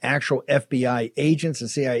more of that. Actual FBI agents and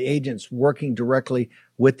CIA agents working directly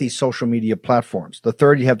with these social media platforms. The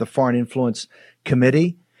 3rd, you have the Foreign Influence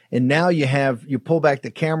Committee. And now you pull back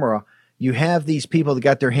the camera, you have these people that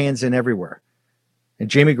got their hands in everywhere. And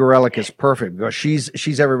Jamie Gorelick is perfect because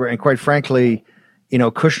she's everywhere. And quite frankly,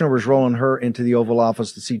 Kushner was rolling her into the Oval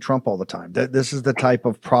Office to see Trump all the time. This is the type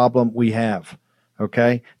of problem we have.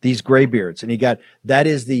 Okay. These graybeards. And that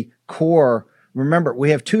is the core. Remember,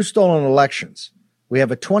 we have 2 stolen elections. We have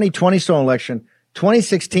a 2020 stolen election.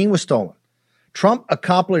 2016 was stolen. Trump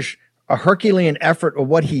accomplished a Herculean effort of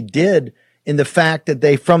what he did in the fact that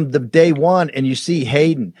they, from the day one, and you see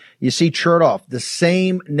Hayden, you see Chertoff, the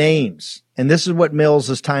same names. And this is what Mills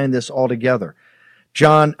is tying this all together.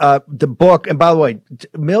 John, the book, and by the way,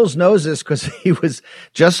 Mills knows this because he was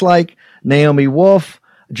just like Naomi Wolf,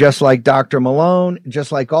 just like Dr. Malone,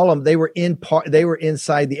 just like all of them. They were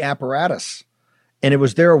inside the apparatus. And it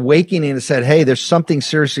was their awakening that said, hey, there's something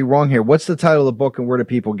seriously wrong here. What's the title of the book and where do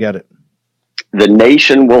people get it?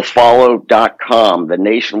 TheNationWillFollow.com.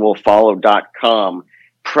 TheNationWillFollow.com.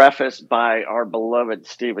 Prefaced by our beloved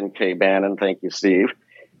Stephen K. Bannon. Thank you, Steve.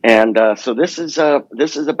 And so this is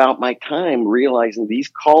about my time realizing these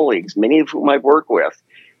colleagues, many of whom I've worked with,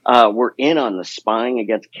 were in on the spying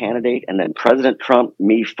against candidate, and then President Trump,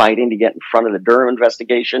 me fighting to get in front of the Durham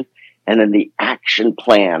investigation, and then the action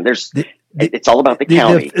plan. It's all about the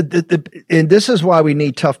county. And this is why we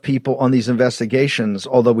need tough people on these investigations,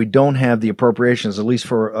 although we don't have the appropriations, at least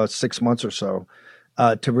for 6 months or so,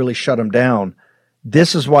 to really shut them down.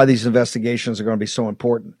 This is why these investigations are going to be so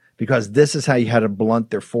important, because this is how you had to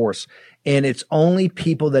blunt their force. And it's only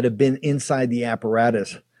people that have been inside the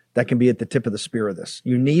apparatus that can be at the tip of the spear of this.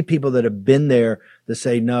 You need people that have been there to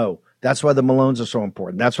say no. That's why the Malones are so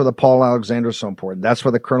important. That's why the Paul Alexander is so important. That's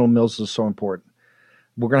why the Colonel Mills is so important.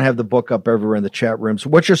 We're going to have the book up everywhere in the chat rooms.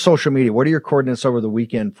 What's your social media? What are your coordinates over the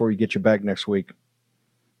weekend before we get you back next week?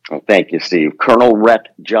 Oh, thank you, Steve. Colonel Rhett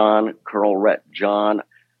John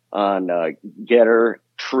on Getter,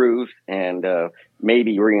 Truth, and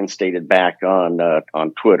maybe reinstated back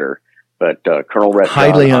on Twitter. But Colonel Rhett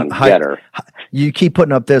John on Getter. You keep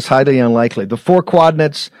putting up this, highly unlikely. The 4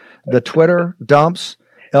 quadrants, the Twitter dumps,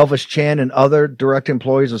 Elvis Chan and other direct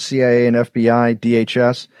employees of CIA and FBI,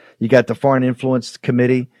 DHS. You got the Foreign Influence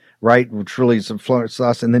Committee, right, which really is influenced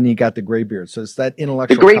us, and then you got the graybeards. So it's that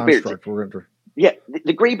intellectual construct we're into. Yeah,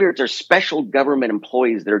 the graybeards are special government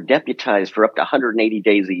employees that are deputized for up to 180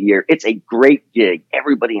 days a year. It's a great gig.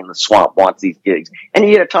 Everybody in the swamp wants these gigs. And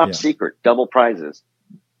you get a top secret, double prizes.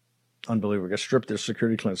 Unbelievable. Got to strip their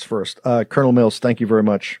security clearance first. Colonel Mills, thank you very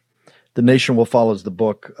much. The Nation Will Follow is the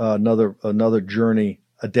book, another journey,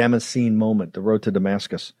 a Damascene moment, the road to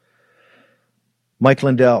Damascus. Mike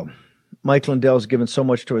Lindell. Mike Lindell has given so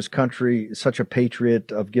much to his country, such a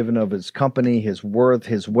patriot, given of his company, his worth,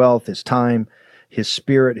 his wealth, his time, his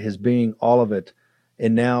spirit, his being, all of it.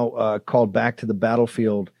 And now called back to the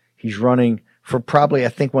battlefield. He's running for probably, I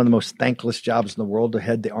think, one of the most thankless jobs in the world to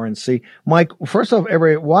head the RNC. Mike, first off,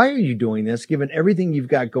 why are you doing this? Given everything you've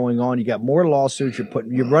got going on, you got more lawsuits,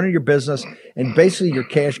 you're running your business, and basically your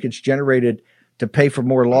cash gets generated to pay for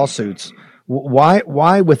more lawsuits.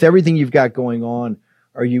 Why, with everything you've got going on,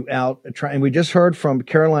 are you out trying? We just heard from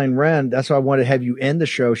Caroline Wren. That's why I wanted to have you end the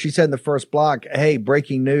show. She said in the first block, hey,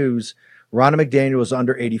 breaking news, Ronna McDaniel is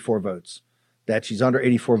under 84 votes. That she's under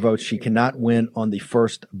 84 votes. She cannot win on the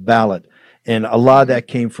first ballot. And a lot of that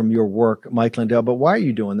came from your work, Mike Lindell. But why are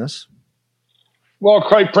you doing this? Well,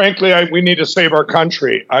 quite frankly, we need to save our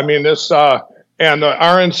country. I mean, and the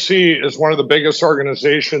RNC is one of the biggest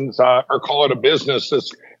organizations, or call it a business,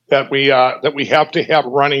 that we have to have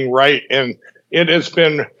running right. And it has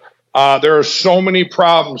been There are so many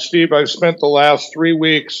problems, Steve. I've spent the last 3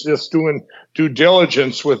 weeks just doing due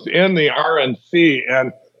diligence within the RNC,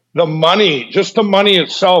 and the money, just the money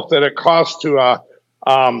itself that it costs to,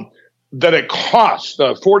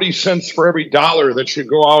 40 cents for every dollar that you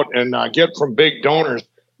go out and get from big donors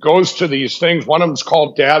goes to these things. One of them is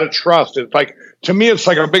called data trust. It's like, to me, it's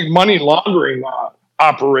like a big money laundering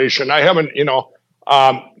operation. I haven't,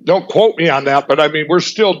 don't quote me on that, but I mean, we're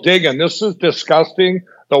still digging. This is disgusting.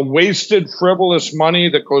 The wasted, frivolous money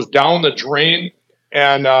that goes down the drain.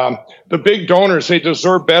 And the big donors, they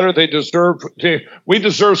deserve better. We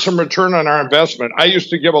deserve some return on our investment. I used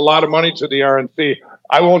to give a lot of money to the RNC.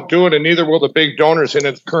 I won't do it, and neither will the big donors in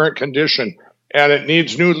its current condition. And it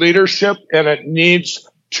needs new leadership, and it needs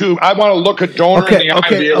to. I want to look at donor in the eye.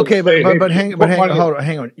 But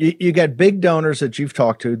hang on. You got big donors that you've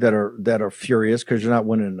talked to that are furious because you're not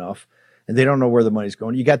winning enough, and they don't know where the money's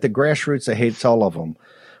going. You got the grassroots that hates all of them.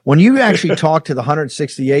 When you actually talk to the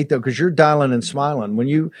 168, though, because you're dialing and smiling, when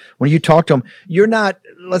you talk to them, you're not,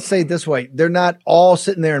 let's say it this way, they're not all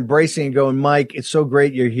sitting there embracing and going, Mike, it's so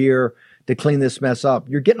great you're here to clean this mess up.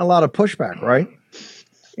 You're getting a lot of pushback, right?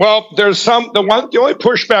 Well, there's the only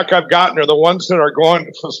pushback I've gotten are the ones that are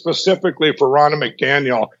going specifically for Ronna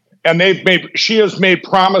McDaniel. And she has made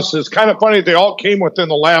promises. Kind of funny, they all came within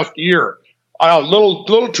the last year. A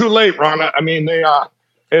little too late, Ronna. I mean,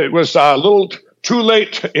 it was a little too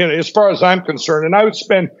late as far as I'm concerned. And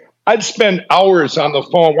I'd spend hours on the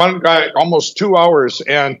phone, one guy almost 2 hours,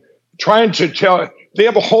 and trying to tell. They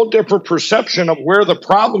have a whole different perception of where the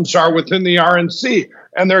problems are within the RNC,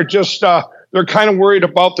 and they're just they're kind of worried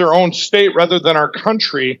about their own state rather than our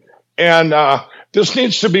country. And this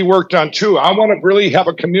needs to be worked on too. I want to really have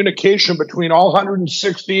a communication between all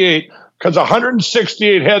 168, because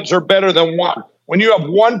 168 heads are better than one. When you have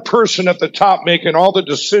one person at the top making all the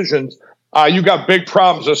decisions, you got big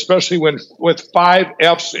problems, especially with 5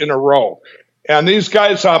 Fs in a row. And these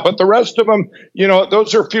guys, but the rest of them,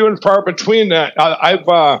 those are few and far between. That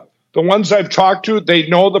the ones I've talked to, they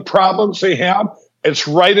know the problems they have. It's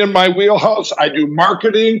right in my wheelhouse. I do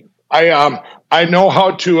marketing. I know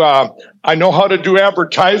how to do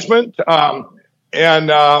advertisement,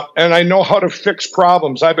 and I know how to fix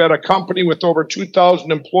problems. I've had a company with over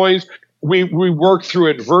 2,000 employees. We work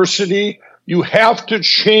through adversity. You have to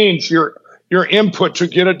change your input to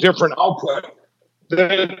get a different output.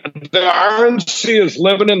 The RNC is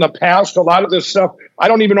living in the past. A lot of this stuff, I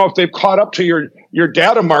don't even know if they've caught up to your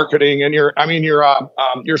data marketing and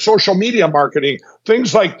your social media marketing,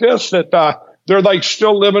 things like this. That they're like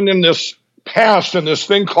still living in this past and this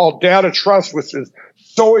thing called data trust, which is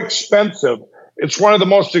so expensive. It's one of the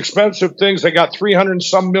most expensive things. They got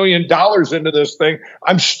 $300-some million into this thing.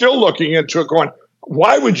 I'm still looking into it, going,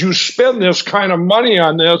 why would you spend this kind of money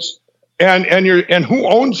on this? And who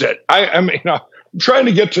owns it? I'm trying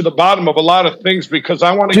to get to the bottom of a lot of things because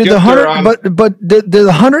I want to get there on. But the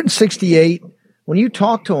 168, when you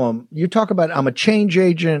talk to them, you talk about, I'm a change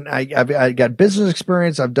agent. I got business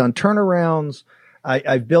experience. I've done turnarounds.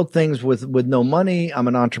 I've built things with no money. I'm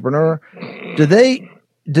an entrepreneur. Do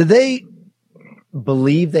they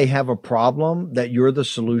believe they have a problem that you're the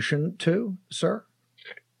solution to, sir?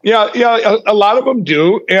 Yeah, a lot of them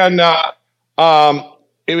do. And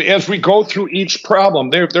as we go through each problem,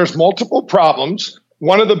 there's multiple problems.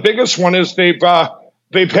 One of the biggest one is they've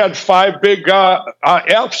had 5 big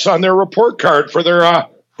Fs on their report card for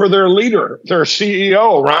their leader, their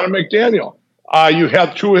CEO, Ronna McDaniel. You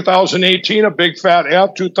had 2018 a big fat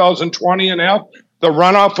F, 2020 an F, the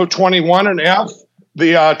runoff of 21 an F,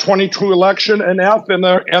 the 22 election an F, and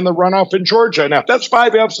the runoff in Georgia an F. That's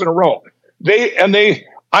 5 Fs in a row.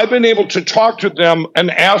 I've been able to talk to them and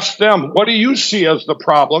ask them, what do you see as the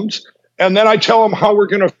problems? And then I tell them how we're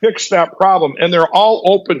going to fix that problem. And they're all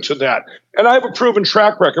open to that. And I have a proven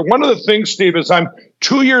track record. One of the things, Steve, is I'm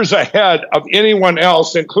 2 years ahead of anyone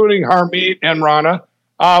else, including Harmeet and Ronna,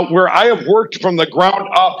 where I have worked from the ground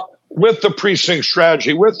up with the precinct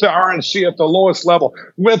strategy, with the RNC at the lowest level,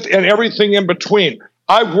 and everything in between.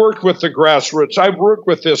 I've worked with the grassroots. I've worked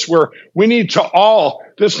with this where we need to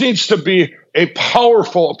this needs to be a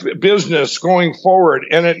powerful business going forward.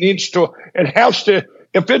 And it has to,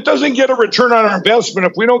 if it doesn't get a return on our investment,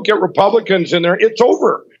 if we don't get Republicans in there, it's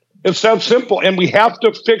over. It's that simple. And we have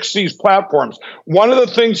to fix these platforms. One of the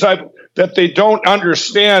things that they don't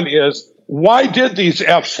understand is, why did these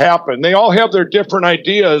Fs happen? They all have their different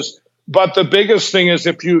ideas. But the biggest thing is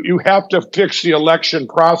if you have to fix the election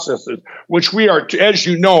processes, which we are, as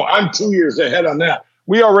you know, I'm 2 years ahead on that.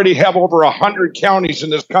 We already have over 100 counties in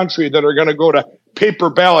this country that are going to go to paper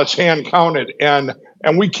ballots, hand counted, and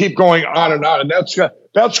we keep going on and on. And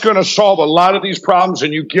That's going to solve a lot of these problems,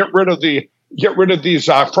 and you get rid of these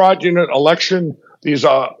fraudulent election, these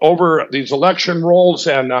election rolls,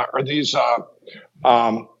 and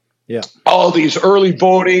all these early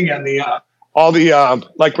voting and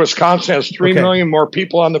like Wisconsin has 3 million more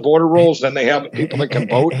people on the voter rolls than they have people that can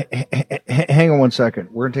vote. Hang on one second.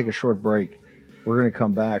 We're going to take a short break. We're going to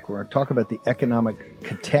come back. We're going to talk about the economic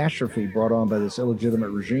catastrophe brought on by this illegitimate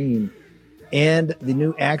regime and the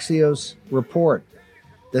new Axios report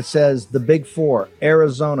that says the big four,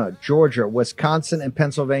 Arizona, Georgia, Wisconsin, and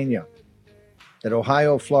Pennsylvania, that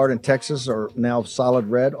Ohio, Florida, and Texas are now solid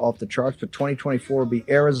red off the charts, but 2024 will be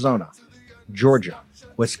Arizona, Georgia,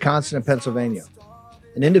 Wisconsin, and Pennsylvania.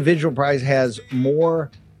 An individual probably has more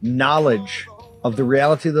knowledge of the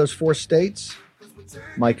reality of those four states.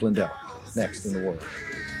 Mike Lindell, next in the world.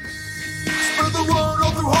 Spread the word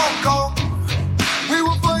all through Hong Kong. We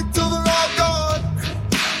will fight till they're all gone.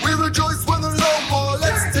 We rejoice when there's no more.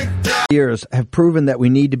 Let's take that. Years have proven that we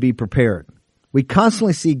need to be prepared. We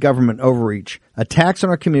constantly see government overreach, attacks on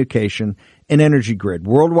our communication and energy grid,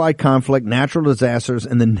 worldwide conflict, natural disasters,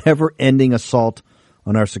 and the never-ending assault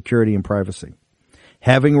on our security and privacy.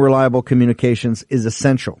 Having reliable communications is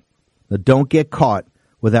essential. Now, don't get caught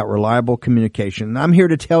without reliable communication. And I'm here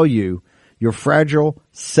to tell you, your fragile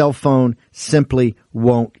cell phone simply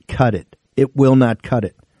won't cut it. It will not cut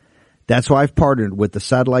it. That's why I've partnered with the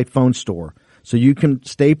Satellite Phone Store, so you can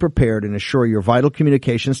stay prepared and assure your vital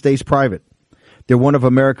communication stays private. They're one of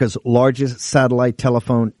America's largest satellite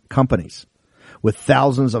telephone companies with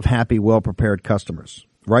thousands of happy, well-prepared customers.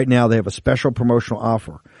 Right now, they have a special promotional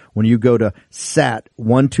offer when you go to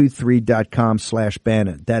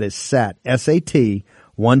sat123.com/Bannon. That is SAT, S-A-T,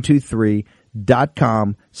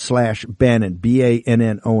 123.com/Bannon,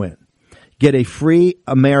 B-A-N-N-O-N. Get a free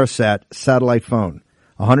Amerisat satellite phone,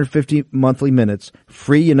 150 monthly minutes,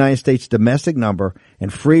 free United States domestic number,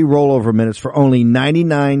 and free rollover minutes for only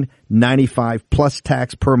 $99.95 plus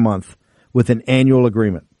tax per month with an annual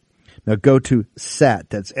agreement. Now go to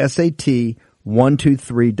SAT, that's SAT,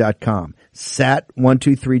 123.com,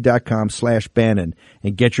 sat123.com/Bannon,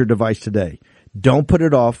 and get your device today. Don't put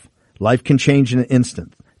it off. Life can change in an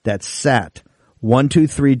instant. That's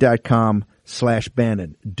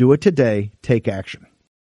sat123.com/Bannon. Do it today. Take action.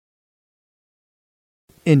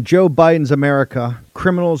 In Joe Biden's America,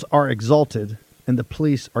 criminals are exalted and the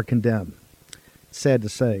police are condemned. Sad to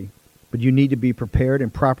say, but you need to be prepared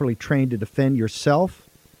and properly trained to defend yourself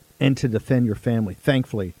and to defend your family.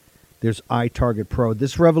 Thankfully, there's iTarget Pro.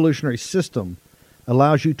 This revolutionary system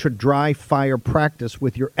allows you to dry fire practice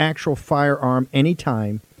with your actual firearm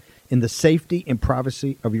anytime in the safety and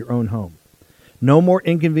privacy of your own home. No more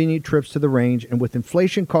inconvenient trips to the range, and with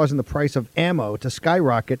inflation causing the price of ammo to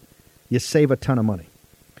skyrocket, you save a ton of money.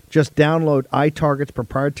 Just download iTarget's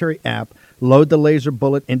proprietary app, load the laser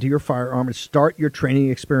bullet into your firearm, and start your training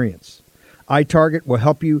experience. iTarget will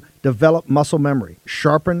help you develop muscle memory,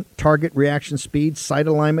 sharpen target reaction speed, sight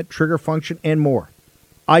alignment, trigger function, and more.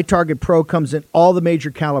 iTarget Pro comes in all the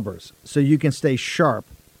major calibers, so you can stay sharp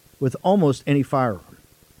with almost any firearm.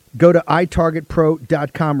 Go to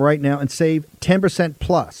itargetpro.com right now and save 10%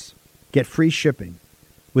 plus. Get free shipping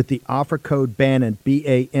with the offer code BANNON,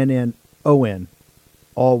 B-A-N-N-O-N,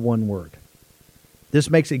 all one word. This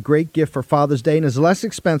makes a great gift for Father's Day and is less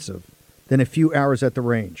expensive than a few hours at the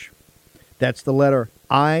range. That's the letter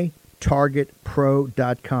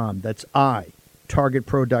itargetpro.com. That's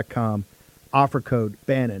itargetpro.com. Offer code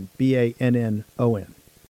BANNON, B-A-N-N-O-N.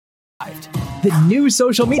 The new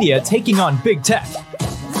social media taking on big tech,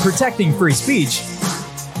 protecting free speech,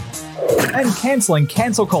 and canceling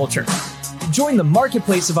cancel culture. Join the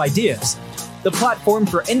marketplace of ideas. The platform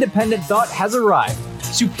for independent thought has arrived.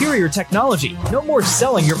 Superior technology. No more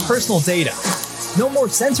selling your personal data. No more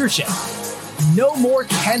censorship. No more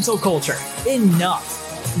cancel culture.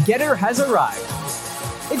 Enough. Getter has arrived.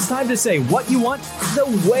 It's time to say what you want, the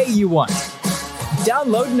way you want.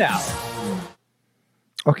 Download now.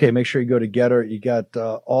 Okay, make sure you go to Getter. You got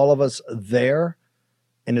all of us there,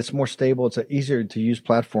 and it's more stable. It's an easier to use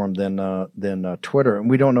platform than Twitter, and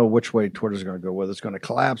we don't know which way Twitter's going to go. Whether it's going to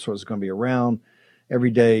collapse, whether it's going to be around.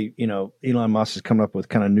 Every day, Elon Musk is coming up with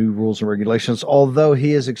kind of new rules and regulations. Although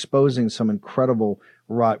he is exposing some incredible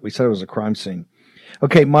rot. We said it was a crime scene.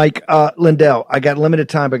 Okay, Mike Lindell. I got limited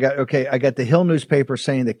time. I got the Hill newspaper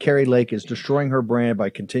saying that Kari Lake is destroying her brand by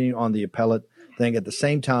continuing on the appellate thing. At the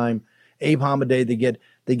same time, Abe Hamadeh,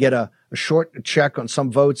 they get a short check on some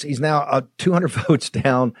votes. He's now 200 votes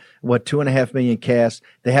down, 2.5 million cast.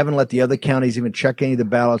 They haven't let the other counties even check any of the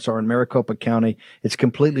ballots or in Maricopa County. It's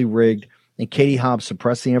completely rigged. And Katie Hobbs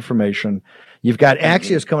suppressed the information. You've got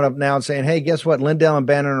Axios coming up now and saying, hey, guess what? Lindell and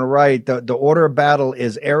Bannon are right. The order of battle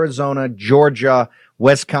is Arizona, Georgia,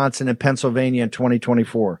 Wisconsin, and Pennsylvania in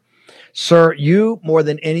 2024. Sir, you, more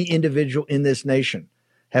than any individual in this nation,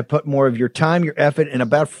 have put more of your time, your effort, and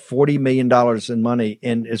about $40 million in money.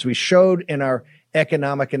 And as we showed in our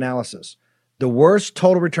economic analysis, the worst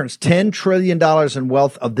total returns, $10 trillion in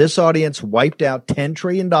wealth of this audience wiped out. $10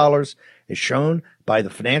 trillion is shown by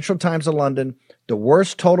the Financial Times of London. The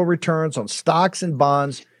worst total returns on stocks and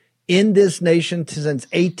bonds in this nation since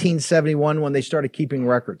 1871 when they started keeping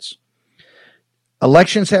records.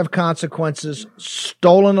 Elections have consequences.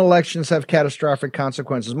 Stolen elections have catastrophic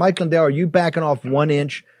consequences. Mike Lindell, are you backing off 1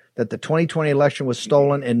 inch that the 2020 election was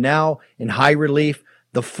stolen? And now, in high relief,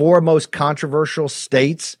 the 4 most controversial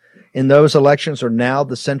states in those elections are now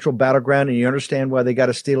the central battleground, and you understand why they got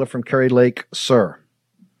to steal it from Kari Lake, sir?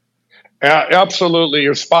 Absolutely.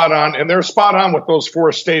 You're spot on. And they're spot on with those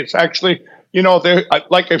 4 states. Actually, they,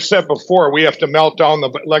 like I've said before, we have to melt down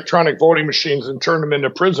the electronic voting machines and turn them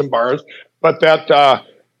into prison bars. But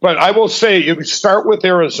I will say, if you start with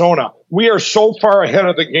Arizona, we are so far ahead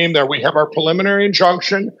of the game there. We have our preliminary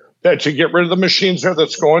injunction that to get rid of the machines there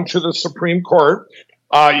that's going to the Supreme Court.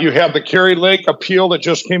 You have the Kari Lake appeal that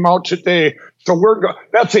just came out today. So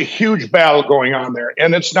that's a huge battle going on there,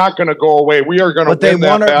 and it's not going to go away. We are going to win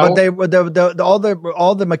that battle. But all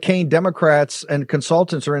the McCain Democrats and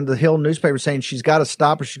consultants are in the Hill newspaper saying she's got to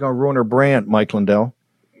stop or she's going to ruin her brand, Mike Lindell.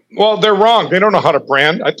 Well, they're wrong. They don't know how to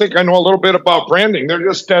brand. I think I know a little bit about branding. They're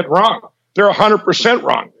just dead wrong. They're 100%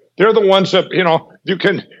 wrong. They're the ones that, you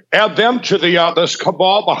can add them to this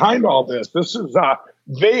cabal behind all this. This is,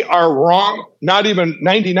 they are wrong. Not even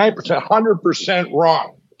 99%, 100%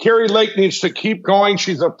 wrong. Kari Lake needs to keep going.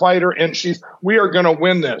 She's a fighter, and we are going to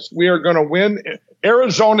win this. We are going to win.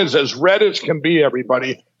 Arizona is as red as can be,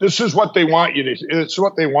 everybody. This is what they want you to. It's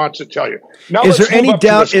what they want to tell you. Now, is there any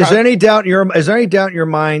doubt? Is there any doubt in your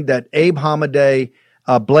mind that Abe Hamadeh,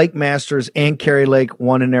 Blake Masters, and Kari Lake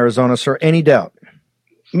won in Arizona, sir? Any doubt?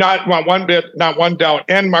 Not one bit. Not one doubt.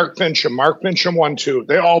 And Mark Fincham. Mark Fincham won too.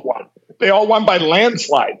 They all won. They all won by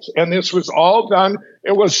landslides. And this was all done.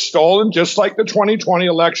 It was stolen, just like the 2020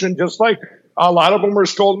 election, just like a lot of them were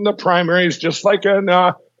stolen in the primaries, just like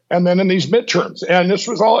and then in these midterms. And this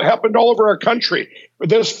was all happened all over our country.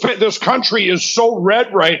 This country is so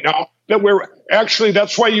red right now that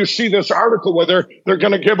that's why you see this article where they're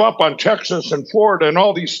going to give up on Texas and Florida and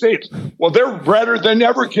all these states. Well, they're redder than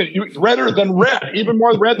ever, redder than red, even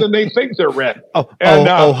more red than they think they're red.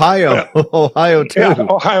 Ohio, Ohio too. Yeah,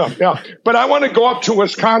 Ohio, yeah. But I want to go up to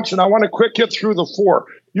Wisconsin. I want to quick get through the 4.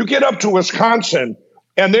 You get up to Wisconsin,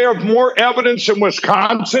 and they have more evidence in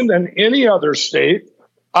Wisconsin than any other state.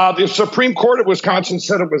 The Supreme Court of Wisconsin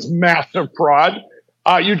said it was massive fraud.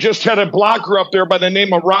 You just had a blocker up there by the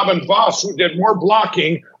name of Robin Voss who did more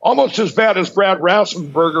blocking, almost as bad as Brad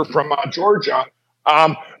Raffensperger from Georgia.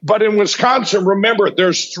 But in Wisconsin, remember,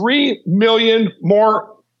 there's 3 million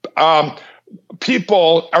more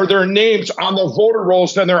people are their names on the voter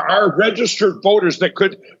rolls than there are registered voters that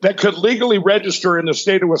could legally register in the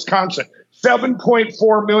state of Wisconsin.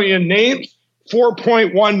 7.4 million names,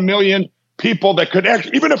 4.1 million people that could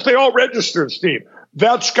actually, even if they all registered, Steve.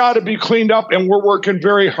 That's got to be cleaned up, and we're working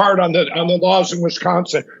very hard on the laws in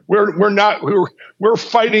Wisconsin. We're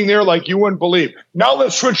fighting there like you wouldn't believe. Now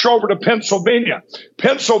let's switch over to Pennsylvania.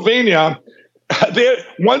 Pennsylvania, they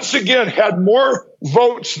once again had more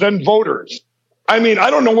votes than voters. I mean, I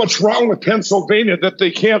don't know what's wrong with Pennsylvania that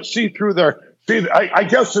they can't see through their. I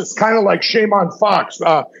guess it's kind of like shame on Fox.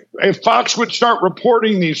 If Fox would start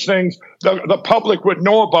reporting these things, the public would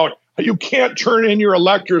know about. You can't turn in your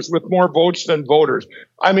electors with more votes than voters.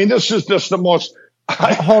 I mean, this is just the most.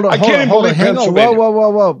 Hold on. Hang on.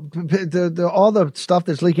 Whoa. All the stuff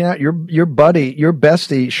that's leaking out. Your buddy, your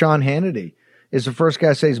bestie, Sean Hannity, is the first guy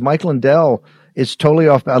to say is Mike Lindell is totally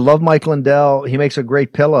off. I love Mike Lindell. He makes a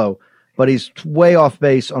great pillow, but he's way off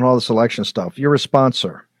base on all this election stuff. Your response,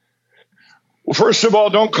 sir? Well, first of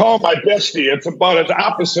all, don't call my bestie. It's about as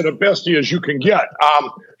opposite of bestie as you can get.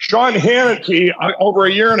 Sean Hannity, over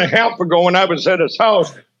a year and a half ago when I was at his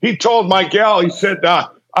house, he told my gal, he said,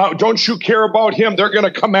 don't you care about him? They're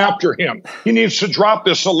going to come after him. He needs to drop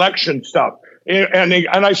this election stuff. And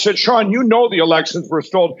I said, Sean, you know the elections were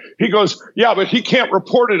stolen. He goes, yeah, but he can't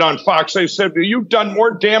report it on Fox. I said, you've done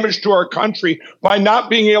more damage to our country by not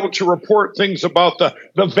being able to report things about the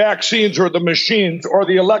vaccines or the machines or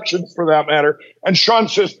the elections for that matter. And Sean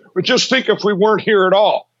says, but just think if we weren't here at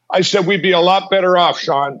all. I said, we'd be a lot better off,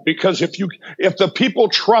 Sean, because if the people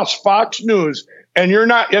trust Fox News and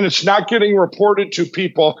it's not getting reported to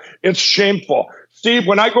people, it's shameful. Steve,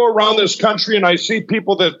 when I go around this country and I see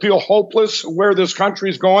people that feel hopeless where this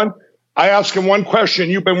country's going, I ask them one question.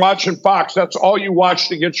 You've been watching Fox. That's all you watch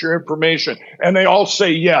to get your information. And they all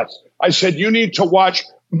say yes. I said, you need to watch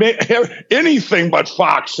anything but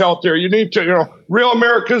Fox out there. You need to, Real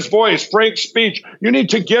America's Voice, Frank's Speech. You need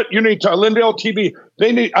to Lindell TV.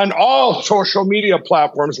 They need on all social media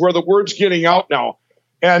platforms where the word's getting out now.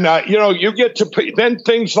 And, you get to then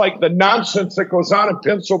things like the nonsense that goes on in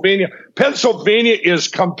Pennsylvania. Pennsylvania is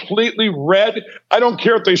completely red. I don't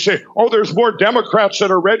care if they say, there's more Democrats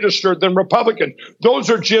that are registered than Republicans.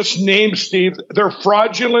 Those are just names, Steve. They're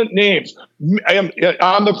fraudulent names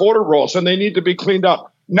on the voter rolls, and they need to be cleaned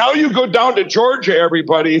up. Now you go down to Georgia,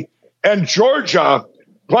 everybody, and Georgia,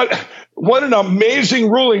 what an amazing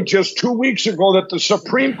ruling just 2 weeks ago that the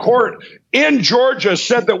Supreme Court in Georgia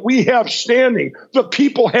said that we have standing. The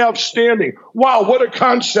people have standing. Wow, what a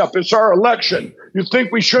concept. It's our election. You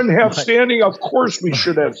think we shouldn't have standing? Of course we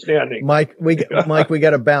should have standing. Mike, we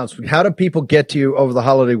got to bounce. How do people get to you over the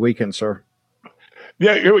holiday weekend, sir?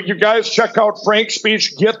 Yeah, you guys check out Frank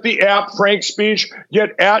Speech. Get the app, Frank Speech.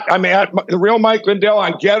 I'm at the Real Mike Lindell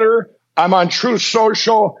on Getter. I'm on Truth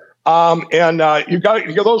Social. You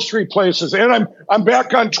got those three places. And I'm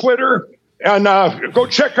back on Twitter. And go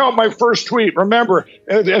check out my first tweet. Remember,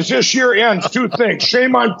 as this year ends, two things.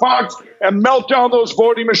 Shame on Fox and melt down those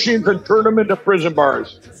voting machines and turn them into prison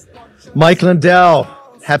bars. Mike Lindell,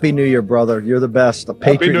 Happy New Year, brother. You're the best. A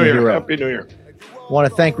patriot and hero. Happy New Year. Want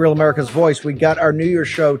to thank Real America's Voice. We got our New Year's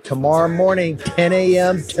show tomorrow morning, 10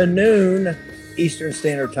 a.m. to noon Eastern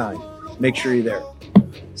Standard Time. Make sure you're there.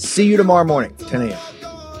 See you tomorrow morning, 10 a.m.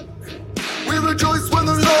 We rejoice when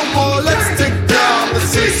there's no more. Let's take down the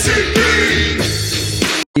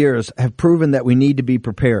CCP. Years have proven that we need to be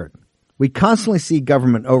prepared. We constantly see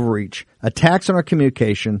government overreach, attacks on our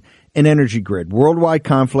communication and energy grid, worldwide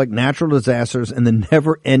conflict, natural disasters, and the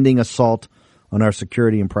never-ending assault on our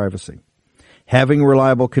security and privacy. Having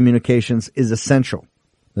reliable communications is essential.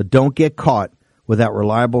 Now, don't get caught without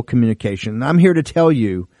reliable communication. And I'm here to tell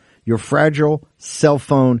you, your fragile cell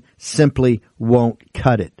phone simply won't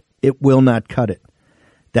cut it. It will not cut it.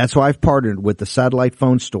 That's why I've partnered with the Satellite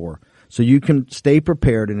Phone Store, so you can stay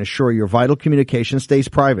prepared and assure your vital communication stays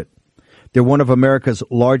private. They're one of America's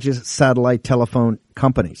largest satellite telephone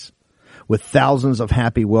companies with thousands of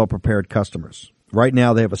happy, well-prepared customers. Right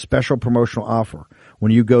now, they have a special promotional offer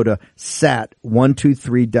when you go to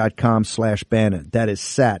sat123.com/Bannon. That is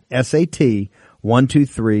SAT, S-A-T,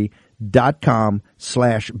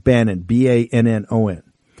 123.com/Bannon, B-A-N-N-O-N.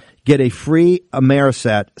 Get a free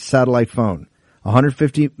Amerisat satellite phone,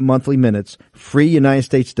 150 monthly minutes, free United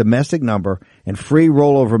States domestic number, and free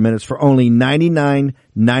rollover minutes for only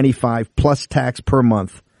 $99.95 plus tax per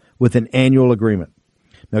month with an annual agreement.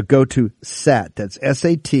 Now go to SAT, that's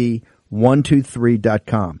S-A-T,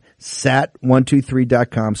 123.com,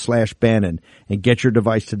 sat123.com/Bannon, and get your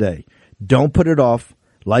device today. Don't put it off.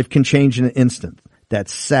 Life can change in an instant.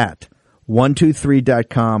 That's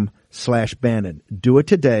sat123.com/Bannon. Do it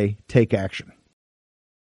today. Take action.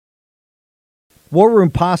 War Room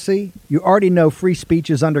Posse, you already know free speech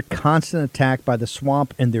is under constant attack by the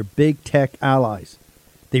swamp and their big tech allies.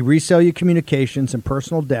 They resell your communications and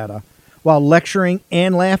personal data while lecturing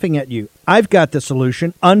and laughing at you. I've got the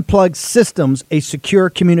solution. Unplugged Systems, a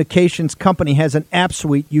secure communications company, has an app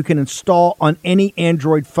suite you can install on any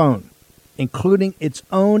Android phone, including its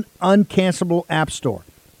own uncancelable app store,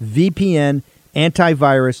 VPN,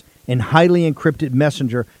 antivirus, and highly encrypted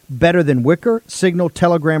messenger, better than Wickr, Signal,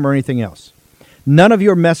 Telegram, or anything else. None of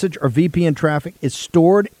your message or VPN traffic is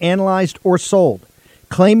stored, analyzed, or sold.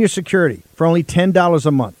 Claim your security for only $10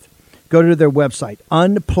 a month. Go to their website,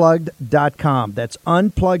 unplugged.com. That's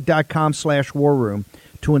unplugged.com/War Room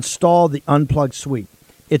to install the Unplugged suite.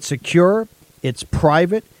 It's secure, it's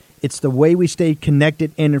private, it's the way we stay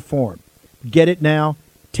connected and informed. Get it now.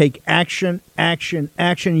 Take action, action,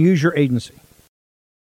 action. Use your agency.